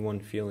get anyone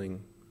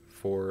feeling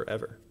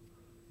forever.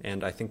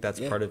 And I think that's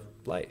part of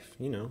life,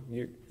 you know.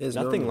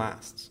 Nothing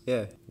lasts.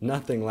 Yeah.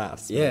 Nothing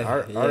lasts. Yeah.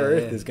 Our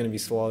Earth is going to be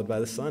swallowed by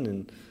the sun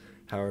in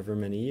however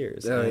many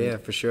years. Oh, yeah,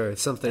 for sure. If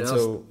something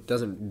else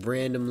doesn't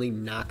randomly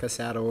knock us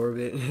out of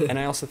orbit. And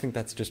I also think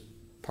that's just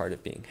part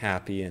of being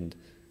happy and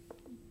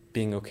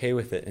being okay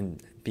with it,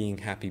 and being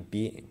happy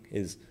being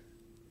is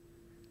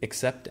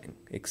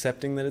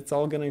accepting that it's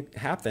all going to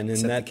happen,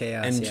 and that the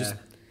chaos, and just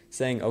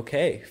saying,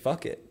 okay,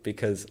 fuck it,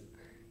 because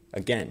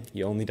again,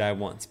 you only die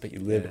once, but you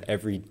live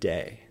every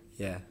day.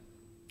 Yeah.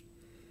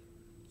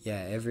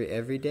 Yeah,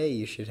 every day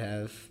you should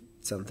have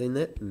something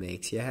that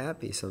makes you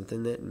happy,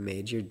 something that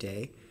made your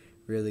day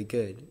really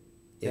good.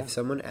 If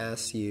someone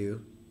asks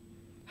you,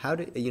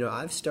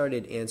 I've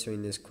started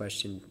answering this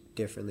question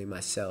differently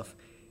myself.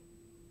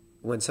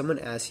 When someone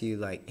asks you,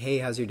 like, hey,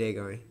 how's your day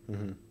going?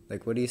 Mm-hmm.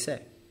 Like, what do you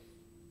say?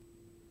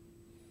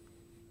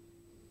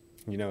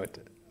 You know,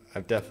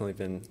 I've definitely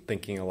been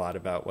thinking a lot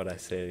about what I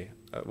say,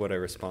 what I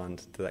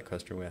respond to that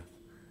question with.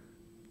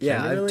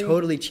 Yeah, I've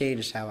totally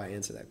changed how I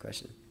answer that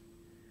question.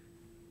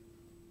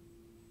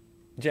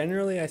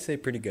 Generally, I say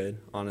pretty good,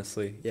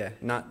 honestly. Yeah.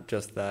 Not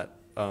just that.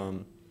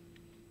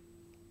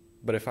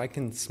 But if I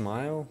can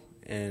smile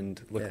and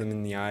look them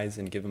in the eyes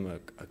and give them a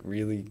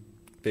really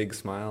big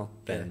smile,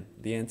 then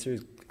the answer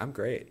is, I'm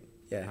great.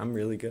 Yeah. I'm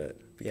really good.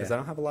 Because I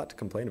don't have a lot to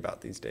complain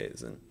about these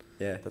days, and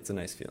that's a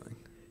nice feeling.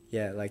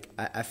 Yeah, like,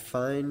 I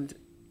find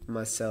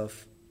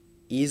myself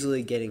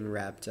easily getting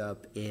wrapped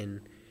up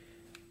in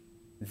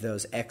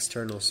those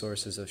external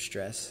sources of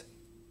stress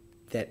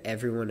that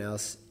everyone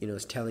else,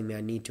 is telling me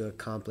I need to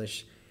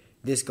accomplish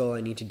this goal,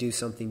 I need to do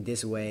something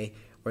this way,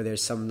 or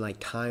there's some, like,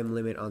 time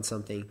limit on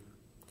something.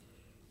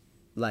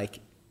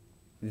 Like,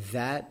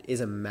 that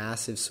is a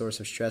massive source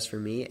of stress for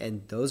me.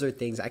 And those are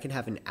things I can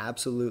have an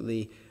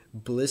absolutely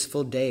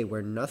blissful day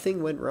where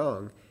nothing went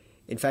wrong.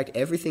 In fact,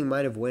 everything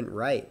might have went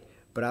right,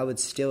 but I would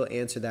still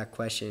answer that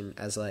question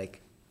as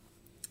like,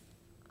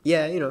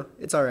 yeah,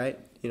 it's all right.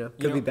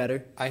 Could be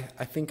better. I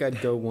think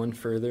I'd go one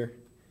further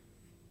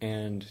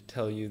and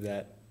tell you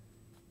that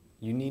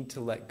you need to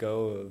let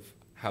go of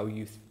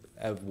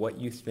of what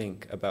you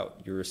think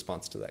about your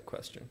response to that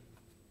question.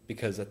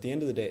 Because at the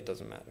end of the day, it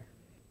doesn't matter.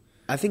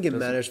 I think it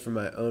matters for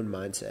my own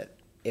mindset.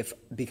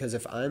 Because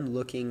if I'm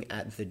looking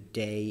at the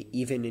day,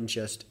 even in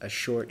just a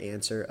short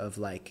answer of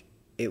like,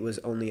 it was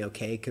only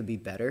okay, could be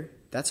better,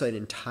 that's an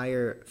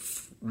entire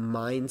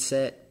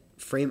mindset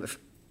frame of,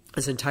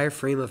 this entire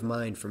frame of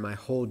mind for my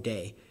whole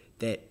day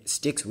that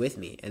sticks with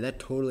me, and that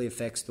totally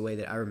affects the way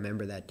that I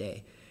remember that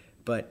day.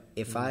 But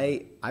if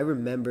I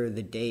remember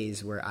the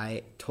days where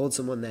I told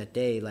someone that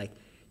day, like,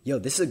 yo,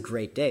 this is a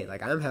great day.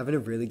 Like, I'm having a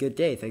really good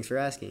day. Thanks for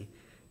asking.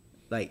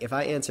 Like, if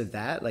I answer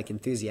that, like,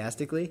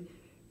 enthusiastically,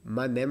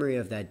 my memory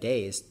of that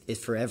day is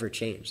forever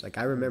changed. Like,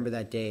 I remember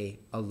that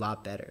day a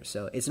lot better.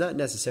 So it's not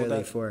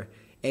necessarily for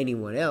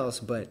anyone else,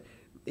 but,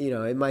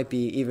 it might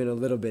be even a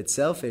little bit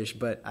selfish.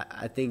 But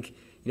I think,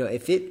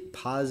 if it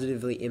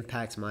positively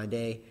impacts my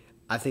day,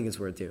 I think it's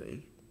worth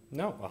doing.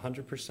 No,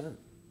 100%.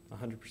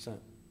 100%.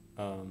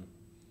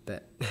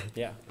 Bet.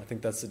 Yeah, I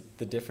think that's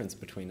the difference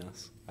between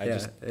us.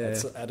 At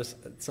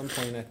some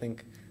point, I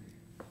think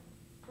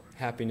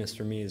happiness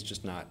for me is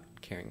just not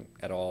caring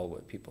at all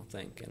what people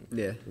think and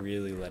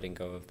really letting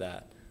go of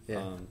that.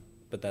 Yeah.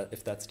 But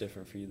if that's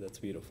different for you, that's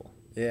beautiful.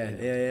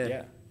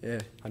 Yeah.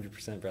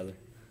 100%, brother.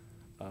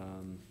 I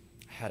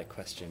had a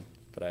question,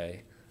 but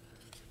I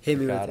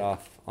got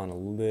off on a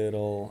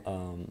little.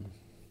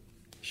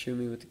 Shoot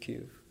me with the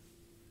cue.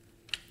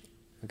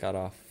 I got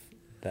off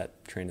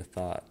that train of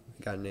thought.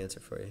 Got an answer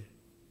for you.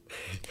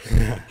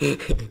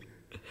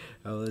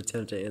 I will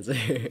attempt to answer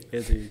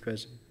your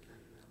question.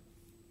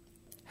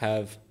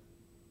 Have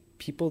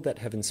people that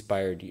have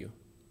inspired you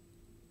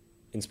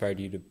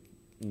to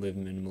live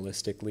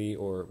minimalistically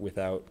or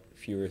without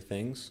fewer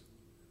things,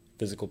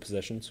 physical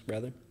possessions,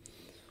 rather?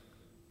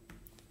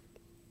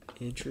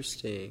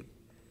 Interesting.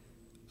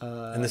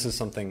 And this is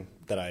something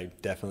that I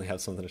definitely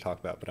have something to talk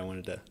about, but I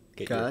wanted to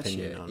get your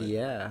opinion on it.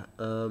 Yeah.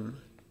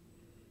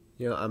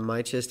 I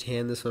might just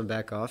hand this one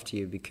back off to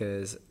you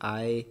because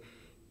I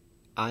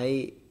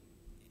have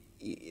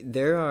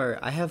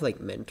like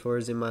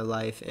mentors in my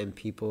life and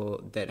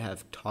people that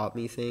have taught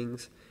me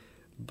things,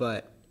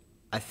 but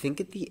I think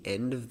at the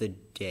end of the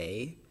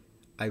day,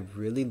 I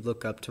really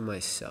look up to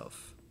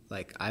myself.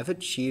 Like, I've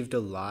achieved a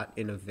lot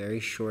in a very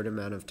short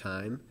amount of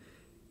time,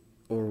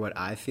 or what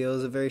I feel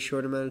is a very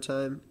short amount of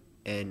time,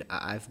 and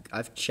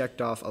I've checked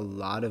off a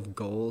lot of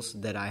goals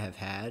that I have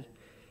had,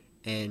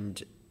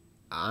 and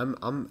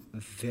I'm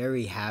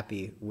very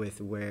happy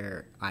with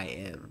where I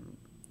am.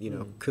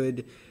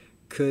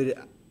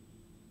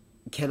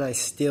 Can I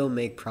still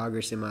make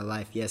progress in my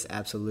life? Yes,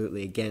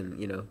 absolutely.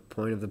 Again,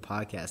 point of the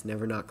podcast,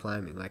 never not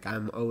climbing. Like,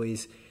 I'm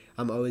always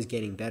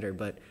getting better.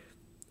 But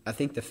I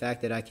think the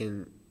fact that I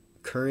can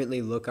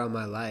currently look on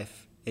my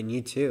life, and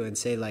you too, and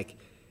say, like,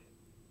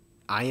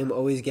 I am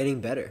always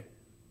getting better.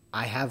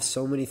 I have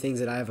so many things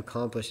that I have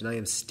accomplished, and I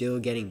am still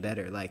getting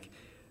better. Like,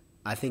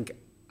 I think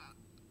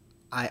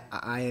I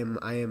am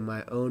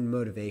my own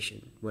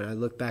motivation. When I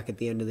look back at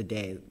the end of the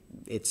day,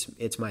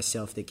 it's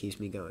myself that keeps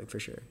me going, for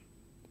sure.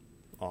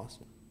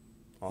 Awesome.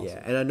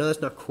 Yeah, and I know that's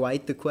not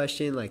quite the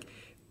question, like,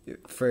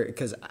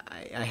 because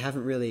I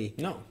haven't really.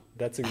 No,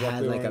 that's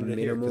exactly had like what a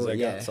minimal. I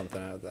got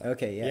something out of that.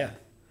 Okay, yeah.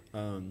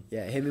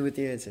 Hit me with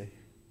the answer.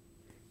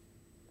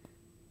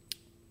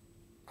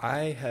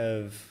 I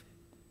have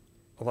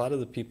a lot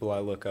of the people I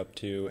look up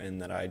to and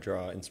that I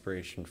draw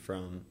inspiration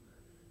from.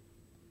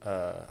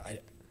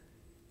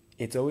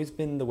 It's always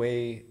been the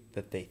way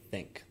that they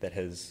think that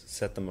has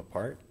set them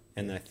apart,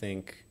 and I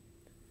think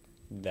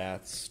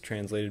that's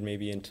translated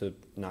maybe into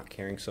not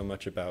caring so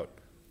much about,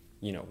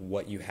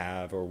 what you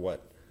have or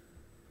what,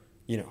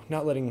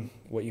 not letting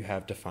what you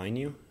have define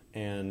you,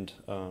 and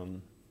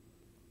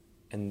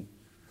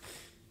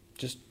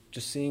just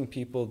seeing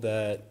people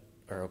that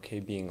are okay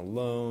being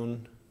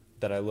alone,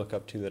 that I look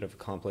up to, that have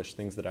accomplished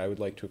things that I would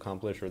like to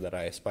accomplish or that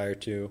I aspire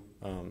to,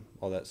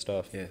 all that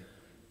stuff. Yeah.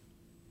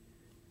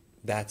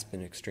 That's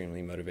been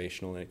extremely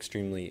motivational and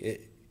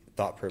extremely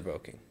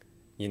thought-provoking,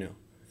 Yeah.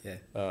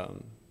 I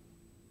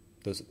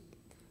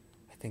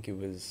think it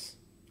was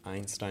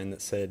Einstein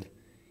that said,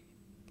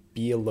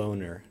 "Be a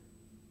loner.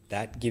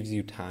 That gives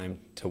you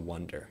time to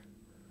wonder."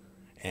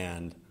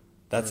 And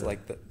that's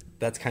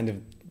that's kind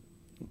of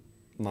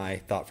my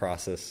thought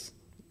process,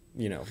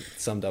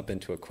 summed up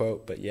into a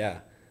quote. But yeah,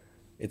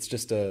 it's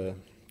just the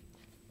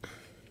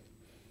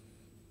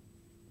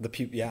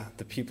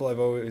people I've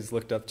always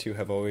looked up to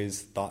have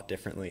always thought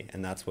differently,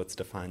 and that's what's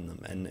defined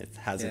them. And it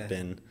hasn't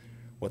been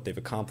what they've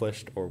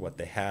accomplished or what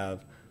they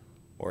have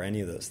or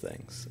any of those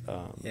things.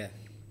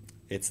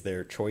 It's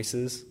their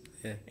choices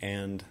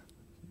and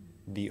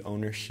the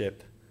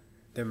ownership,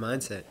 their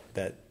mindset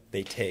that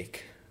they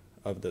take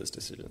of those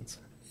decisions.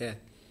 Yeah.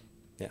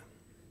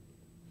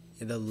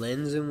 The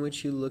lens in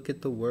which you look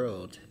at the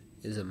world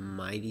is a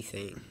mighty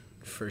thing,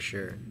 for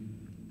sure.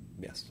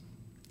 Yes,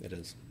 it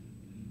is.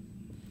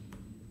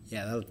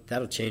 Yeah,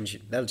 that'll change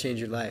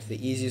your life.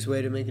 The easiest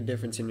way to make a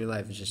difference in your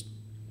life is just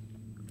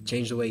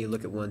change the way you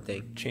look at one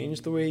thing.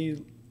 Change the way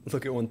you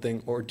look at one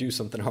thing, or do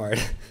something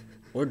hard.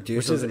 Or do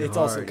something hard. It's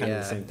also kind of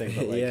the same thing,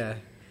 but like,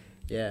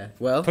 yeah.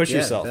 Well, push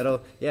yourself.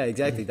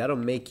 Exactly. That'll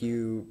make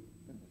you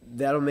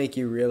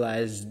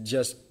realize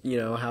just,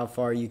 how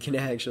far you can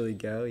actually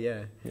go.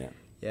 Yeah.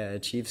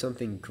 Achieve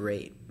something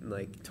great,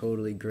 like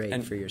totally great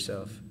and for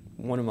yourself.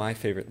 One of my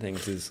favorite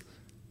things is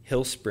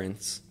hill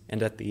sprints,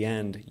 and at the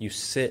end you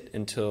sit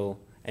until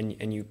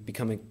and you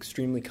become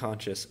extremely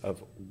conscious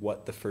of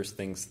what the first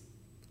things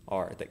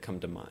are that come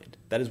to mind.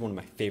 That is one of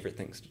my favorite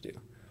things to do,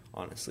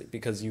 honestly,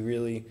 because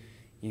the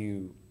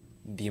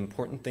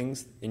important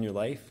things in your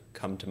life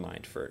come to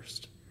mind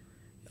first.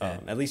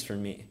 At least for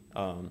me.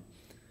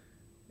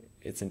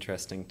 It's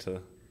interesting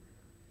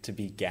to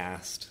be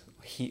gassed,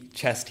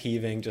 chest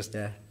heaving, just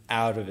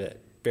out of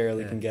it,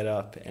 barely can get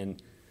up,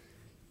 and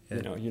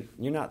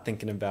you're not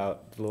thinking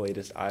about the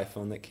latest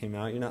iPhone that came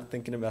out. You're not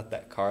thinking about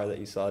that car that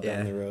you saw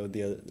down the road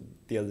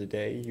the other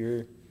day.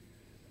 You're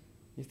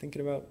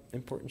thinking about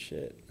important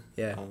shit.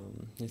 Yeah.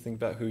 You think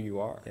about who you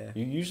are. Yeah.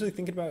 You usually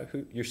think about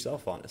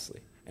yourself,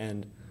 honestly,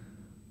 and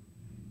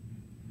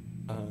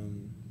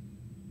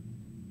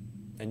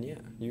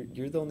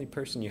you're the only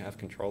person you have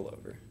control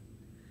over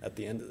at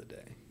the end of the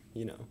day,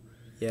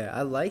 Yeah,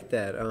 I like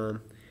that.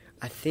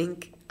 I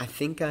think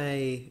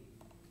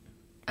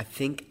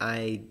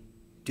I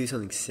do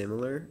something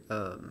similar,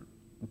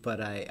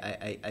 but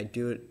I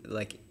do it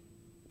like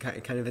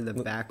kind of in the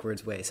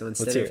backwards way. So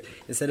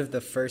instead of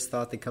the first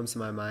thought that comes to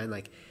my mind,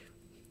 like,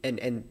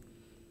 and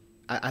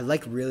I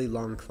like really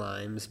long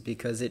climbs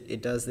because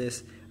it does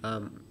this.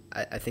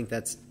 I think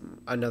that's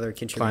another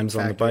contributing climbs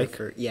factor. On the bike?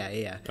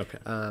 Okay.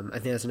 I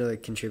think that's another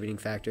contributing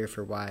factor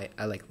for why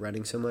I like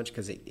running so much,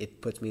 because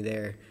it puts me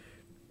there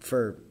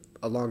for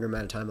a longer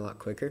amount of time, a lot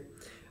quicker.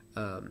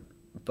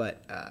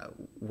 But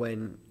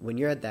when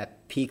you're at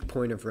that peak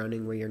point of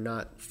running where you're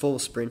not full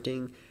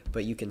sprinting,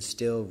 but you can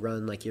still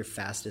run like your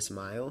fastest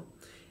mile,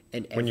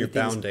 and when you're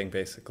bounding,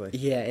 basically.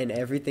 Yeah, and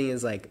everything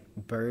is like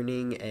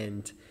burning,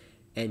 and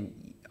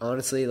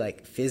honestly,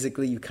 like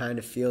physically, you kind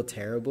of feel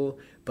terrible,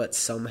 but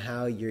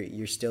somehow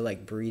you're still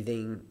like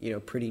breathing,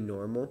 pretty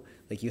normal.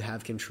 Like you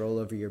have control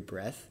over your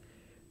breath.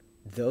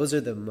 Those are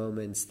the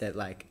moments that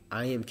like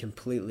I am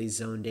completely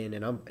zoned in,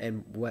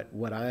 and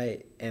what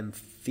I am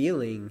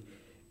feeling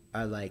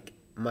are like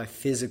my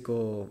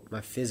physical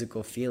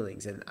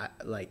feelings, and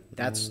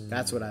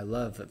that's what I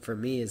love. But for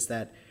me, is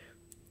that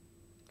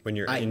when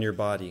you're in your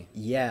body.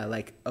 Yeah,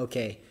 like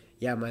okay,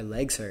 yeah, my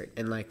legs hurt,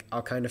 and like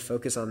I'll kind of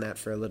focus on that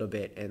for a little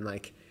bit, and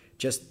like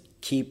just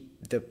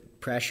keep the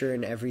pressure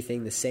and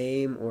everything the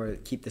same, or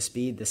keep the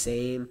speed the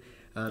same,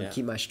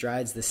 keep my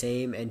strides the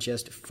same, and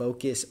just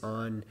focus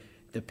on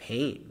the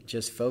pain.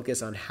 Just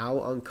focus on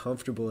how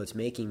uncomfortable it's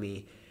making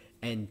me.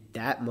 And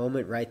that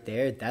moment right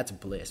there, that's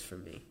bliss for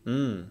me.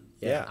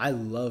 Yeah, I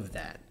love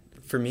that.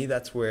 For me,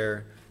 that's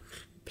where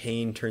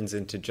pain turns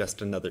into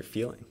just another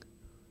feeling.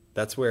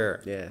 That's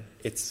where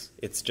it's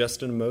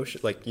just an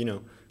emotion. Like,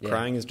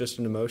 crying is just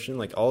an emotion.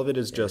 Like, all of it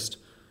is just,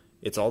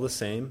 it's all the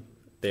same.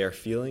 They are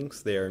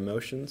feelings, they are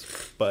emotions,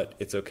 but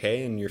it's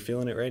okay, and you're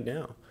feeling it right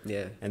now.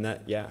 Yeah. And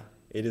that,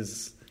 it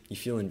is, you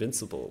feel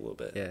invincible a little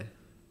bit. Yeah.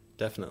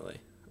 Definitely.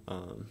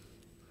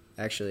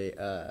 Actually,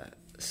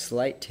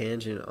 slight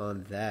tangent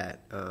on that.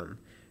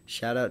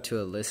 Shout out to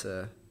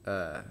Alyssa.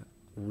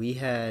 We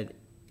had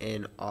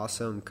an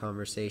awesome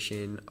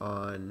conversation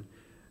on,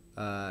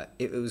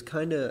 it was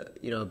kind of,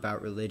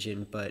 about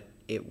religion, but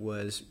it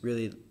was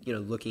really,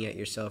 looking at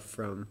yourself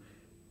from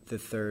the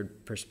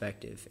third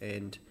perspective.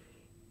 And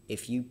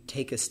if you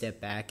take a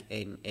step back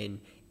and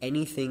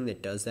anything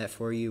that does that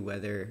for you,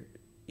 whether,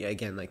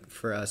 again, like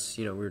for us,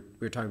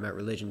 we're talking about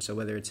religion. So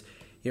whether it's,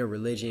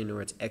 religion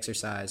or it's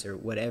exercise or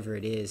whatever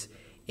it is,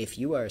 if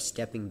you are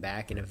stepping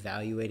back and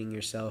evaluating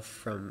yourself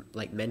from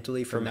like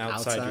mentally from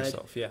outside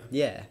yourself,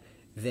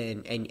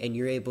 then and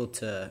you're able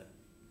to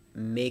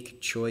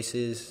make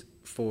choices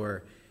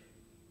for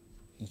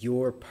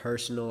your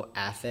personal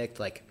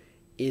affect, like,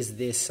 is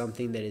this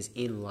something that is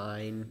in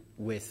line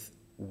with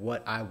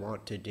what I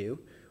want to do,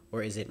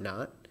 or is it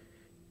not?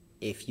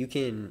 If you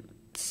can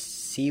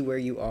see where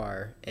you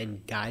are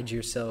and guide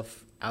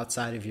yourself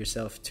outside of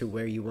yourself to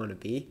where you want to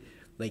be,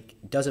 like,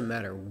 it doesn't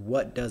matter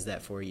what does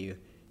that for you.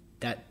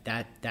 That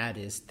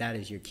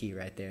is your key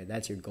right there.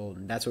 That's your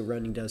golden. That's what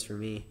running does for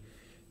me.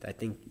 I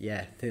think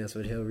that's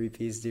what hill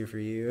repeats do for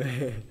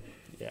you.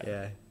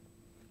 Yeah.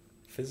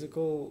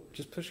 Physical,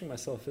 just pushing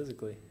myself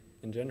physically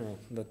in general.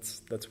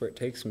 That's where it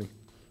takes me.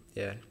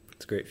 Yeah.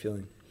 It's a great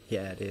feeling.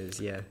 Yeah, it is.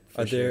 Yeah.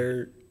 Are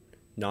there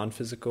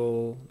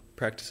non-physical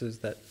practices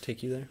that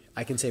take you there?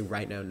 I can say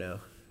right now, no.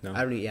 No.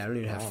 I don't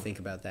even have to think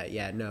about that.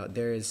 Yeah, no.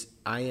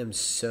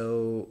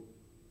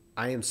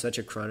 I am such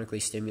a chronically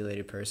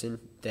stimulated person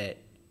that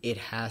it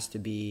has to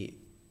be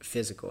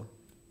physical.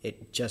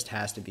 It just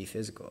has to be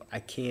physical. I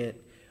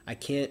I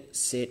can't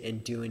sit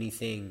and do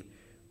anything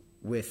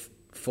with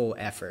full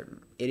effort.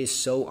 It is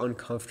so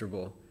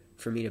uncomfortable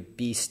for me to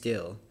be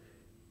still,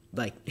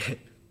 like,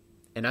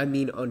 and I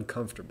mean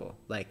uncomfortable,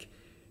 like,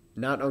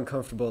 not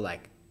uncomfortable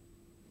like,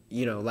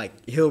 you know,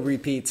 like hill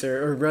repeats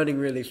or running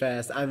really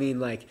fast. I mean,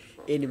 like,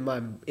 in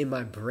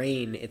my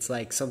brain, it's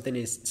like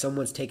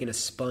someone's taking a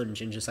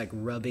sponge and just like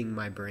rubbing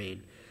my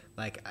brain.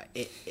 Like,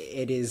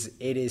 it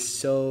is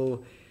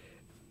so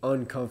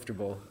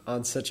uncomfortable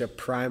on such a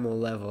primal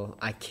level.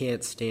 I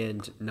can't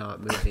stand not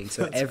moving.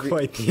 So That's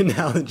quite the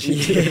analogy.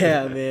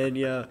 Yeah, man.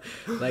 Yeah,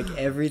 like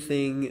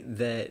everything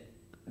that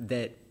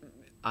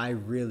I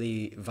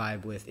really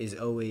vibe with is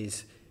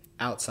always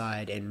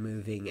outside and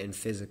moving and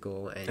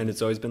physical, and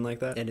it's always been like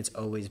that. And it's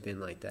always been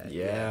like that.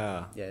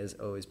 Yeah, it's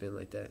always been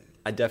like that.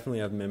 I definitely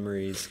have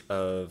memories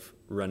of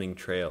running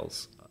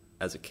trails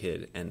as a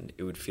kid, and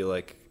it would feel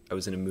like I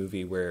was in a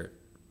movie where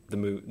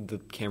the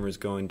camera's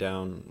going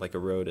down like a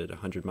road at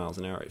 100 miles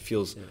an hour. It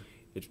feels,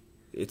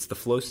 it's the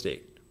flow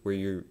state where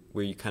you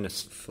kind of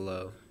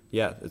flow.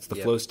 Yeah, it's the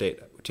flow state.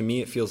 To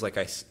me, it feels like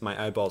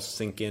my eyeballs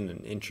sink in an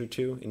inch or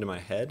two into my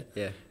head.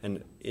 Yeah,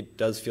 and it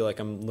does feel like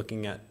I'm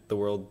looking at the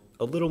world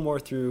a little more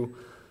through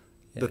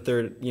the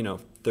third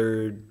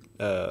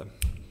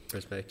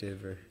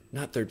perspective, or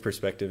not third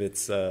perspective.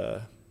 It's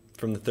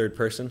from the third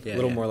person, a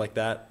little more like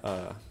that.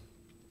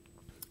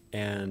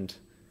 And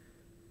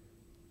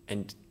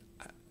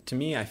to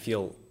me, I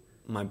feel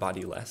my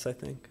body less, I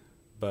think,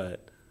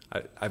 but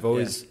I've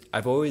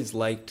always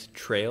liked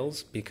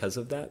trails because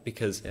of that,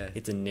 because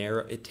it's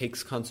it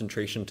takes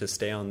concentration to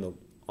stay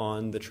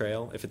on the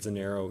trail if it's a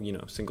narrow,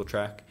 single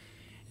track,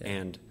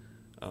 and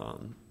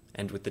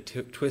with the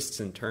twists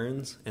and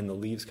turns and the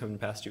leaves coming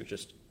past you,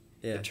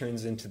 it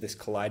turns into this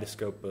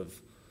kaleidoscope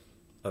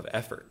of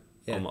effort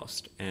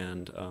almost,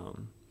 and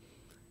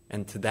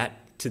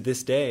to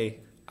this day,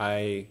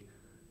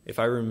 if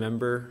I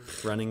remember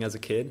running as a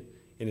kid,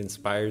 it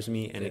inspires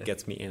me and it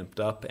gets me amped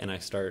up, and I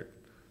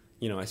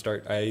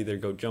either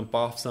go jump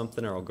off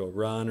something, or I'll go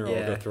run, or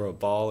I'll go throw a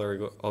ball,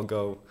 or I'll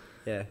go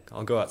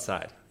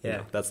outside.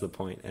 Yeah. That's the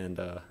point. And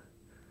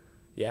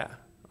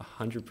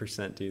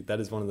 100%, dude. That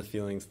is one of the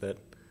feelings that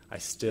I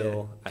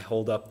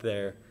hold up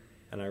there,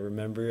 and I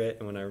remember it.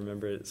 And when I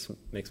remember it, it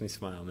makes me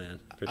smile,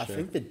 man. For sure. I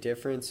think the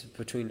difference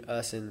between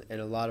us and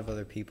a lot of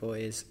other people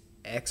is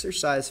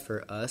exercise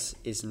for us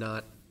is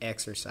not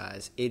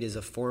exercise. It is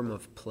a form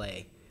of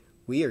play.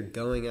 We are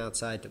going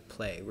outside to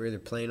play. We're either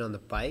playing on the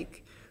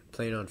bike,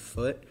 playing on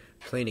foot,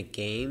 playing a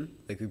game.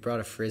 Like, we brought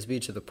a Frisbee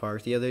to the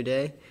park the other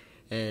day,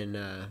 and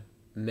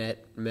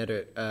met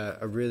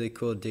a really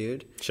cool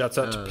dude. Shouts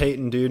out to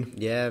Peyton, dude.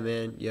 Yeah,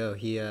 man. Yo,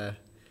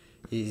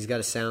 he's got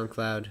a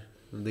SoundCloud.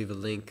 I'll leave a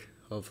link,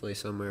 hopefully,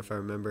 somewhere if I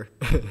remember.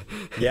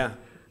 Yeah,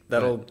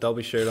 that'll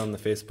be shared on the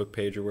Facebook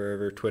page or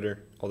wherever,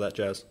 Twitter, all that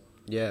jazz.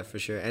 Yeah, for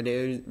sure. And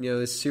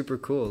it's super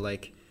cool.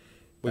 Like,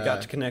 we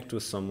got to connect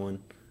with someone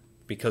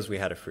because we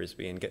had a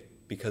Frisbee, and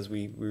because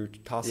we were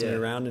tossing it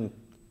around and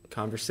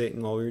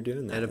conversating while we were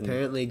doing that. And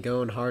apparently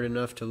going hard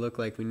enough to look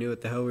like we knew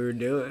what the hell we were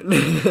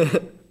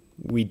doing.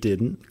 We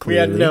didn't.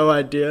 Clearly. We had no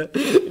idea.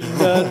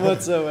 None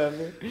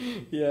whatsoever.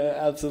 Yeah,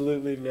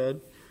 absolutely none.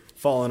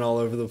 Falling all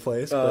over the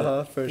place.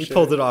 For sure. We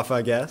pulled it off,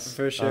 I guess.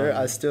 For sure.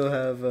 I still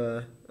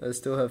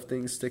have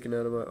things sticking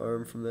out of my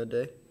arm from that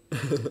day.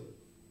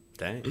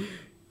 Dang.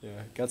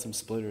 Yeah, got some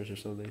splinters or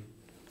something.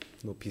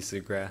 Little piece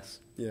of grass.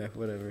 Yeah,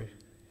 whatever.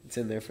 It's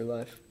in there for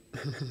life.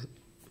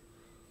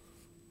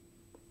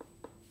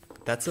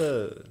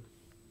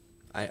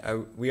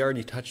 We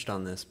already touched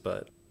on this,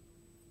 but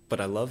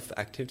I love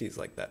activities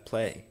like that.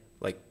 Play.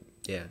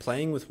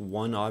 Playing with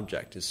one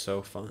object is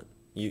so fun.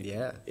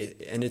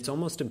 And it's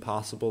almost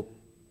impossible.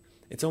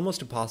 It's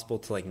almost impossible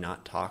to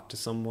not talk to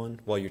someone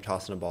while you're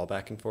tossing a ball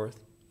back and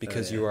forth,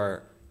 because you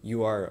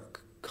are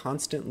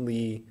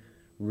constantly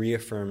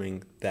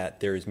reaffirming that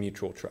there is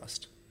mutual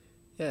trust.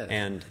 Yeah.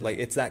 And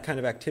it's that kind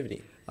of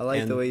activity. I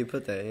like the way you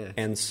put that, yeah.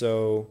 And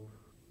so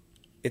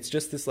it's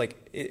just this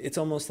it's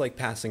almost like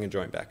passing a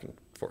joint back and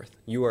forth.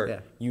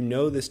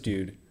 This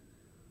dude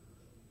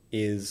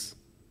is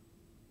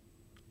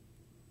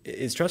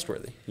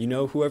trustworthy.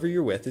 Whoever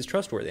you're with is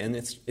trustworthy, and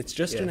it's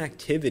just an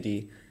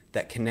activity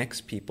that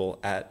connects people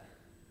at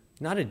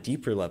not a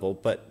deeper level,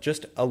 but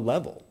just a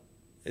level.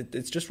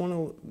 It's just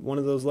one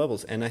of those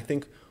levels, and I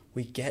think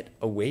we get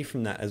away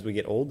from that as we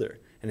get older,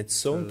 and it's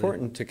so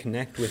important to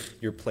connect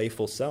with your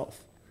playful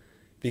self,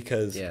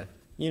 because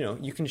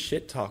you can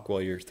shit talk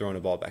while you're throwing a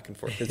ball back and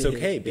forth. It's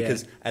okay,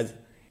 because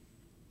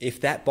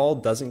if that ball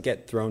doesn't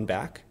get thrown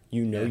back,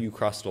 you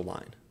crossed a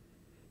line.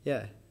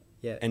 Yeah.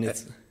 And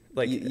it's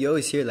you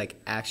always hear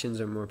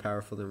actions are more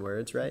powerful than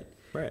words, right?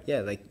 Right.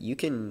 Yeah, you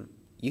can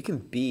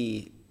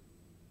be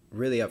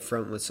really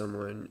upfront with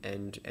someone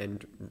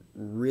and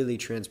really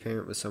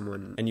transparent with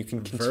someone, and you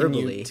can continue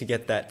verbally to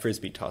get that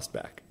Frisbee tossed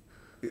back.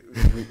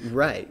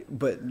 Right,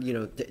 but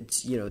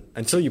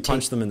until you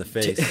punch them in the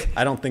face,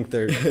 I don't think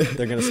they're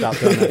going to stop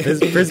throwing that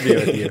Frisbee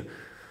with you.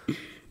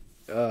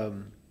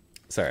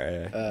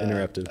 Sorry, I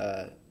interrupted.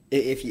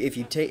 If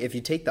you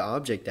take the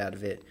object out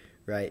of it,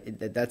 right?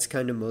 That's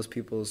kind of most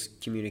people's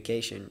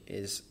communication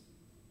is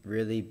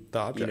really, The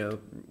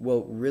object.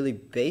 really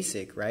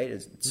basic, right?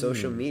 It's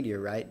social media,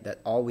 right?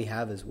 That all we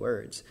have is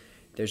words.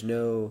 There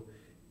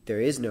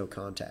is no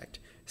contact.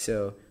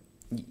 So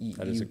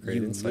That is a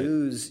great insight.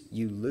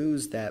 you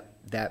lose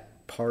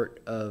that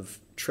part of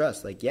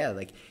trust. Like, yeah,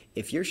 like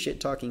if you're shit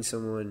talking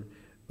someone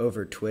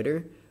over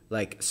Twitter,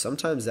 like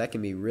sometimes that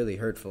can be really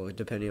hurtful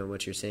depending on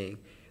what you're saying.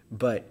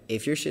 But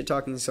if you're shit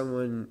talking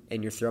someone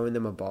and you're throwing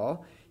them a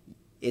ball,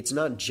 it's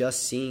not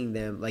just seeing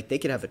them. Like, they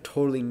could have a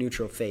totally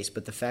neutral face,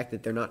 but the fact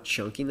that they're not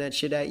chunking that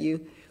shit at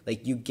you,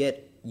 like you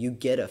get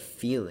a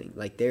feeling.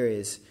 Like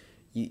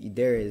you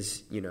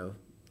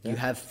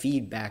have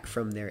feedback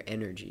from their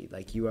energy.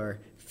 Like you are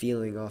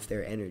feeling off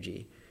their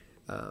energy,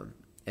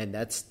 and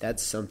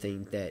that's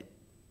something that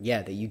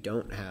you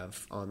don't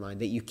have online,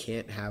 that you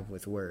can't have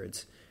with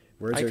words.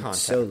 Words Eye are contact.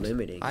 so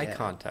limiting. Eye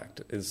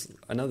contact is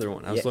another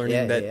one. I was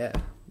learning that. Yeah.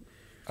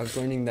 I was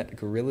learning that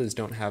gorillas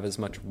don't have as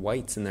much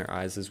whites in their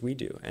eyes as we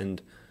do,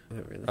 and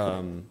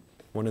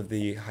one of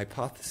the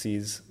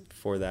hypotheses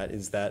for that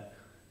is that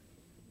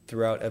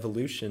throughout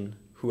evolution,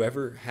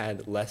 whoever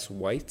had less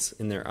whites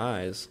in their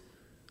eyes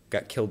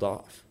got killed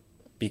off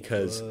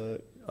because of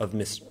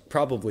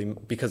probably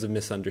because of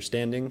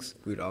misunderstandings.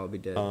 We'd all be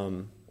dead.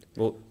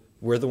 Well,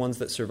 we're the ones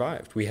that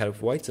survived. We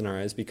had whites in our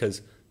eyes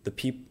because the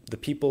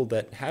people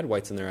that had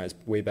whites in their eyes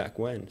way back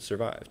when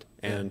survived.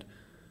 And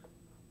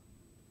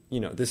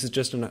this is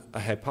just a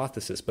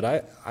hypothesis, but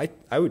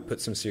I would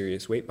put some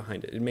serious weight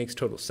behind it. It makes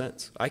total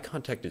sense. Eye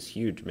contact is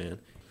huge, man.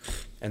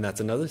 And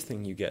that's another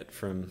thing you get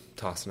from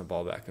tossing a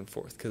ball back and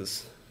forth,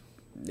 because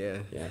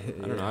I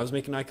don't know. I was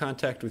making eye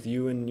contact with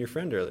you and your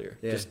friend earlier,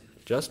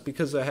 just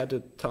because I had to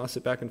toss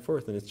it back and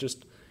forth, and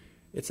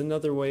it's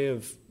another way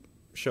of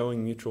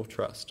showing mutual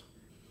trust.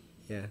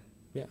 Yeah.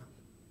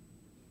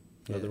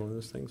 Another one of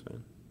those things,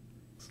 man.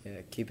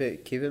 Yeah, keep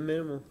it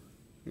minimal.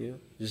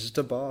 It's just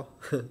a ball.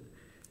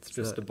 It's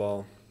just a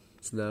ball.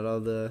 It's not all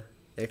the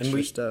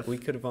extra stuff. We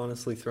could have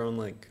honestly thrown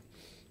like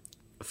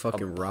a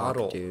fucking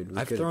rock, dude.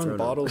 I've thrown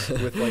bottles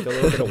with like a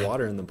little bit of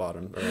water in the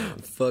bottom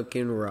around.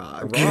 Fucking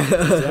rock.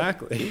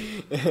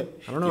 Exactly. I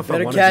don't know if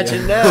I want to catch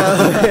it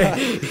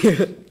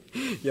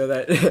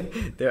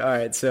now. All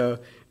right. So,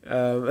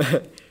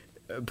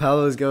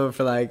 Paolo's going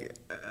for like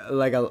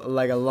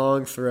a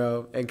long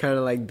throw and kind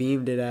of like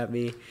beamed it at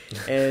me,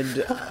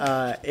 and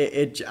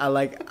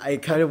I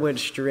kind of went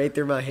straight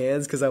through my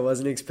hands because I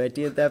wasn't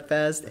expecting it that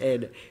fast,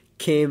 and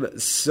came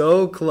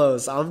so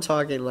close. I'm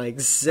talking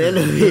like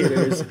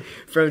centimeters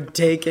from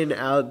taking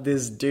out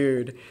this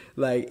dude.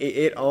 Like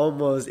it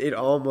almost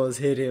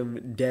hit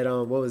him dead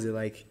on. What was it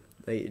like?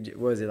 What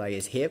was it, like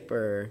his hip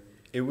or?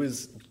 It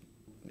was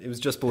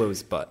just below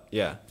his butt.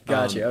 Yeah.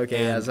 Gotcha.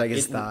 Okay, that was like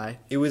his thigh.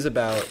 It was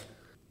about.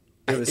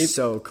 It was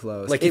so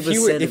close. Like if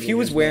he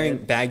was wearing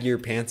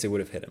baggier pants, it would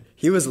have hit him.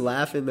 He was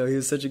laughing though. He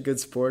was such a good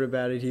sport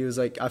about it. He was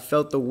like, "I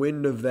felt the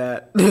wind of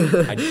that."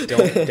 I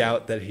don't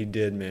doubt that he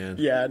did, man.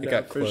 Yeah, it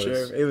got for close.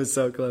 Sure. It was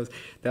so close.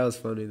 That was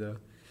funny though.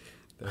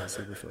 That was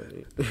super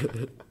funny.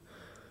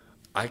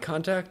 Eye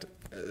contact.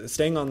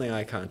 Staying on the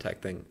eye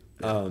contact thing.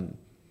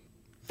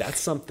 That's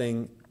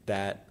something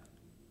that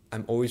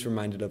I'm always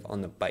reminded of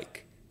on the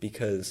bike,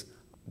 because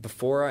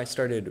before I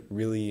started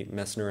really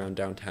messing around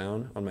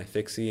downtown on my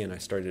fixie and I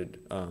started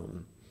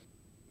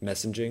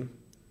messaging,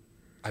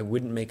 I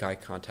wouldn't make eye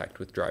contact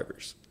with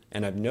drivers.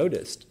 And I've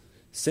noticed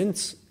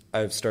since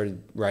I've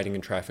started riding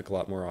in traffic a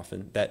lot more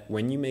often that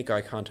when you make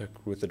eye contact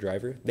with the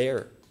driver, they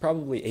are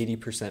probably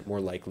 80% more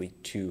likely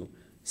to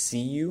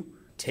see you,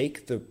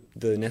 take the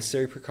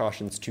necessary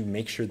precautions to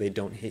make sure they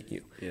don't hit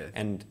you. Yeah.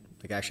 And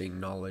like actually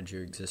acknowledge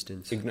your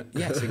existence.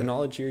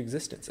 Acknowledge your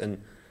existence.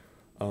 And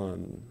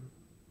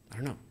I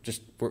don't know,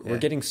 just we're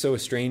getting so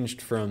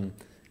estranged from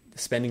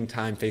spending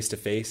time face to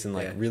face and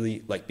like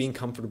really like being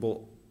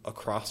comfortable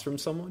across from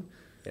someone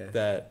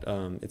that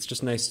it's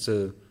just nice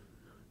to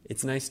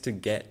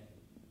get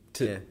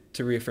to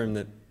reaffirm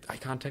that eye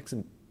contact's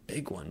a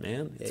big one,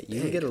 man.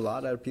 You can get a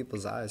lot out of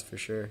people's eyes for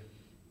sure.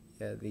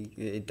 Yeah,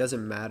 it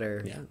doesn't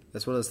matter. Yeah,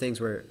 that's one of those things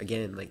where,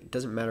 again, like, it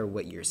doesn't matter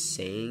what you're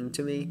saying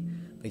to me.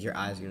 Like, your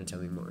eyes are gonna tell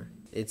me more.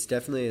 It's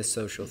definitely a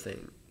social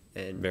thing,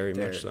 and very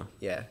much so.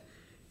 Yeah,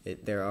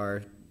 there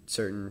are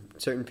certain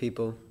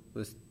people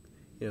with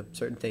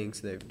certain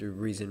things. The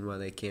reason why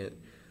they can't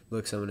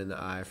look someone in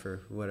the eye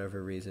for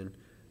whatever reason,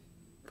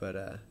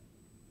 but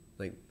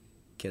like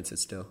can't sit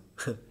still.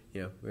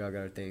 We all got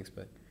our things,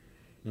 but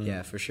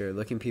yeah, for sure,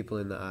 looking people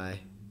in the eye,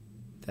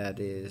 that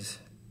is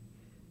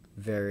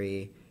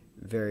very,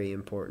 very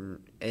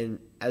important. And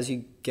as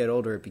you get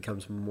older, it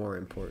becomes more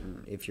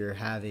important. If you're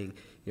having,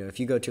 if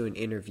you go to an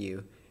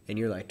interview and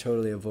you're like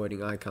totally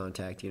avoiding eye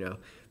contact,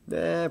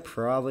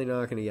 probably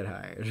not going to get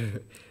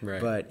hired.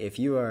 Right. But if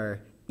you are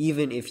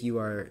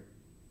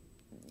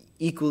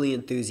equally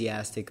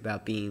enthusiastic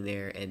about being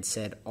there and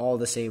said all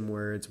the same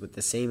words with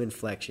the same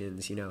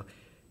inflections,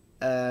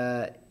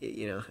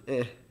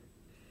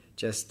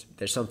 just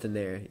there's something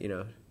there,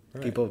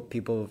 Right.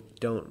 People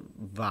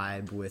don't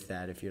vibe with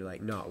that if you're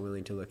like not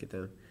willing to look at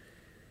them.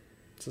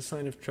 It's a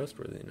sign of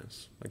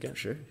trustworthiness. Again.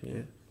 Sure.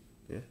 Yeah.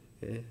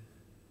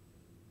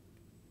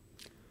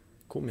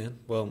 Cool, man.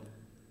 Well,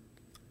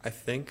 I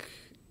think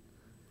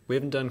we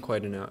haven't done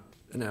quite an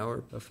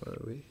hour. How far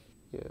are we?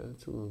 Yeah,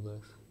 it's a little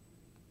less.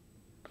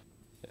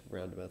 Yeah,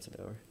 roundabout's an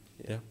hour.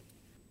 Yeah.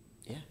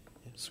 Yeah.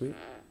 Sweet.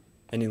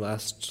 Any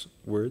last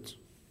words?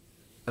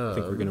 I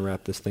think we're Um, going to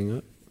wrap this thing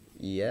up.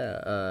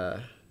 Yeah.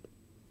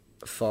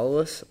 Follow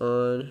us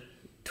on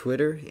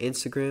Twitter,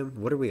 Instagram.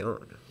 What are we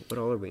on? What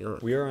all are we on?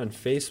 We are on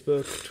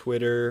Facebook,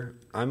 Twitter.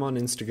 I'm on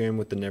Instagram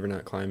with the Never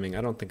Not Climbing.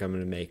 I don't think I'm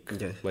going to make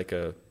like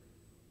a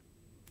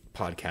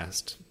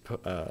podcast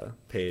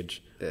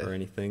page or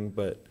anything,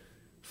 but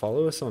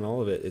follow us on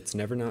all of it. It's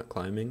Never Not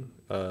Climbing,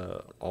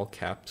 all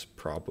caps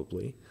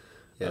probably,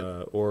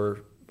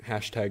 or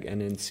hashtag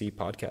NNC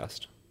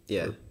podcast.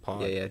 Yeah,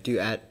 pod. yeah. Do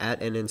at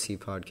NNC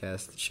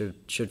podcast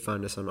should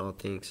find us on all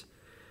things.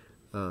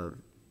 And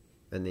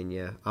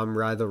then I'm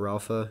Ryther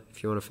Ralpha.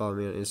 If you want to follow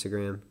me on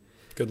Instagram.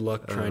 Good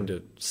luck trying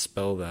to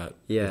spell that.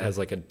 Yeah. It has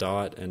like a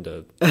dot and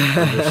a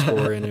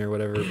underscore in there or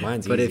whatever.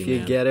 Mine's but easy, if you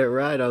man. get it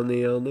right, I'm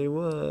the only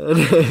one.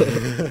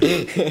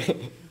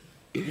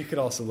 You could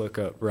also look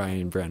up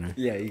Ryan Brenner.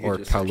 Yeah, you could or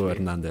just search Paulo me.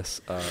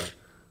 Hernandez.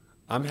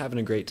 I'm having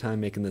a great time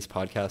making this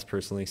podcast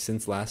personally.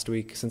 Since last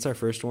week, since our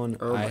first one,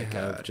 Oh my I have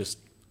God. just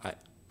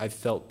I've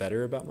felt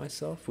better about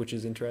myself, which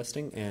is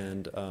interesting,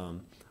 and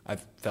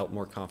I've felt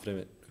more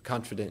confident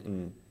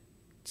in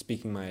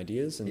speaking my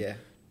ideas. And Yeah,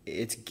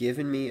 it's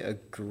given me a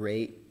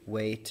great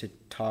way to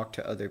talk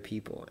to other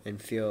people and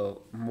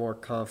feel more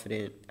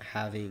confident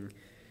having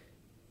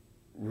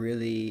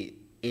really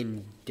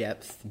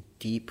in-depth,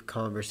 deep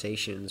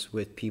conversations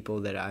with people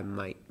that I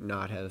might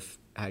not have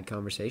had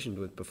conversations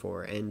with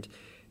before. And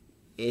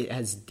it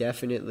has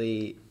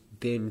definitely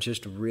been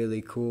just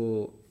really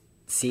cool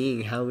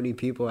seeing how many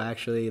people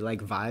actually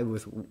like vibe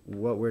with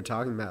what we're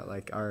talking about.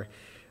 Like our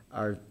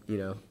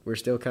we're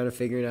still kind of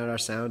figuring out our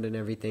sound and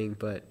everything,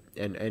 but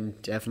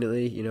and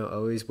definitely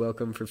always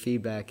welcome for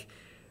feedback.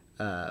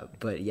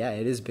 But yeah,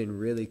 it has been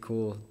really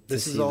cool.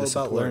 This is all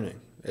about learning.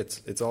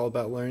 It's all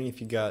about learning. If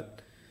you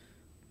got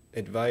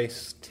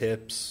advice,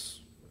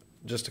 tips,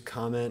 just a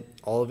comment,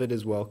 all of it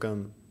is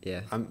welcome.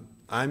 Yeah.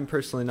 I'm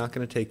personally not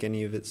going to take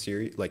any of it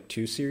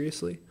too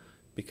seriously,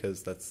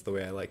 because that's the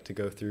way I like to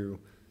go through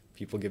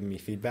people giving me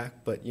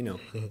feedback. But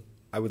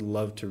I would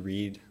love to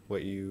read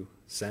what you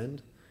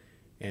send,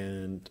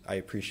 and I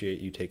appreciate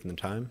you taking the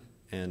time,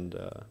 and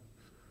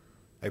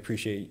I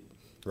appreciate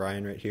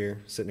Ryan right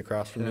here sitting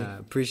across from me.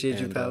 Appreciate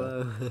you,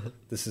 Paolo.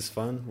 This is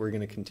fun. We're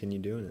going to continue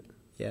doing it.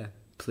 Yeah.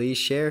 Please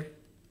share.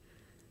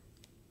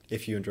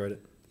 If you enjoyed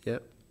it.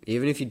 Yep.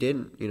 Even if you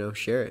didn't,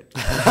 share it.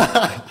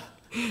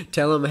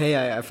 Tell them,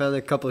 hey, I found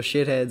a couple of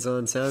shitheads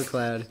on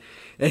SoundCloud,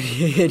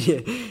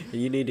 and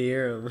you need to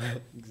hear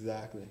them.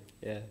 Exactly.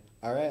 Yeah.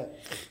 All right.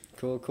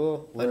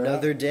 Cool. We're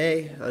Another out.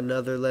 day,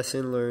 another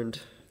lesson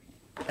learned.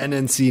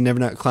 NNC, Never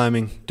Not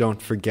Climbing.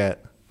 Don't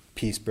forget.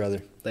 Peace,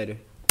 brother. Later.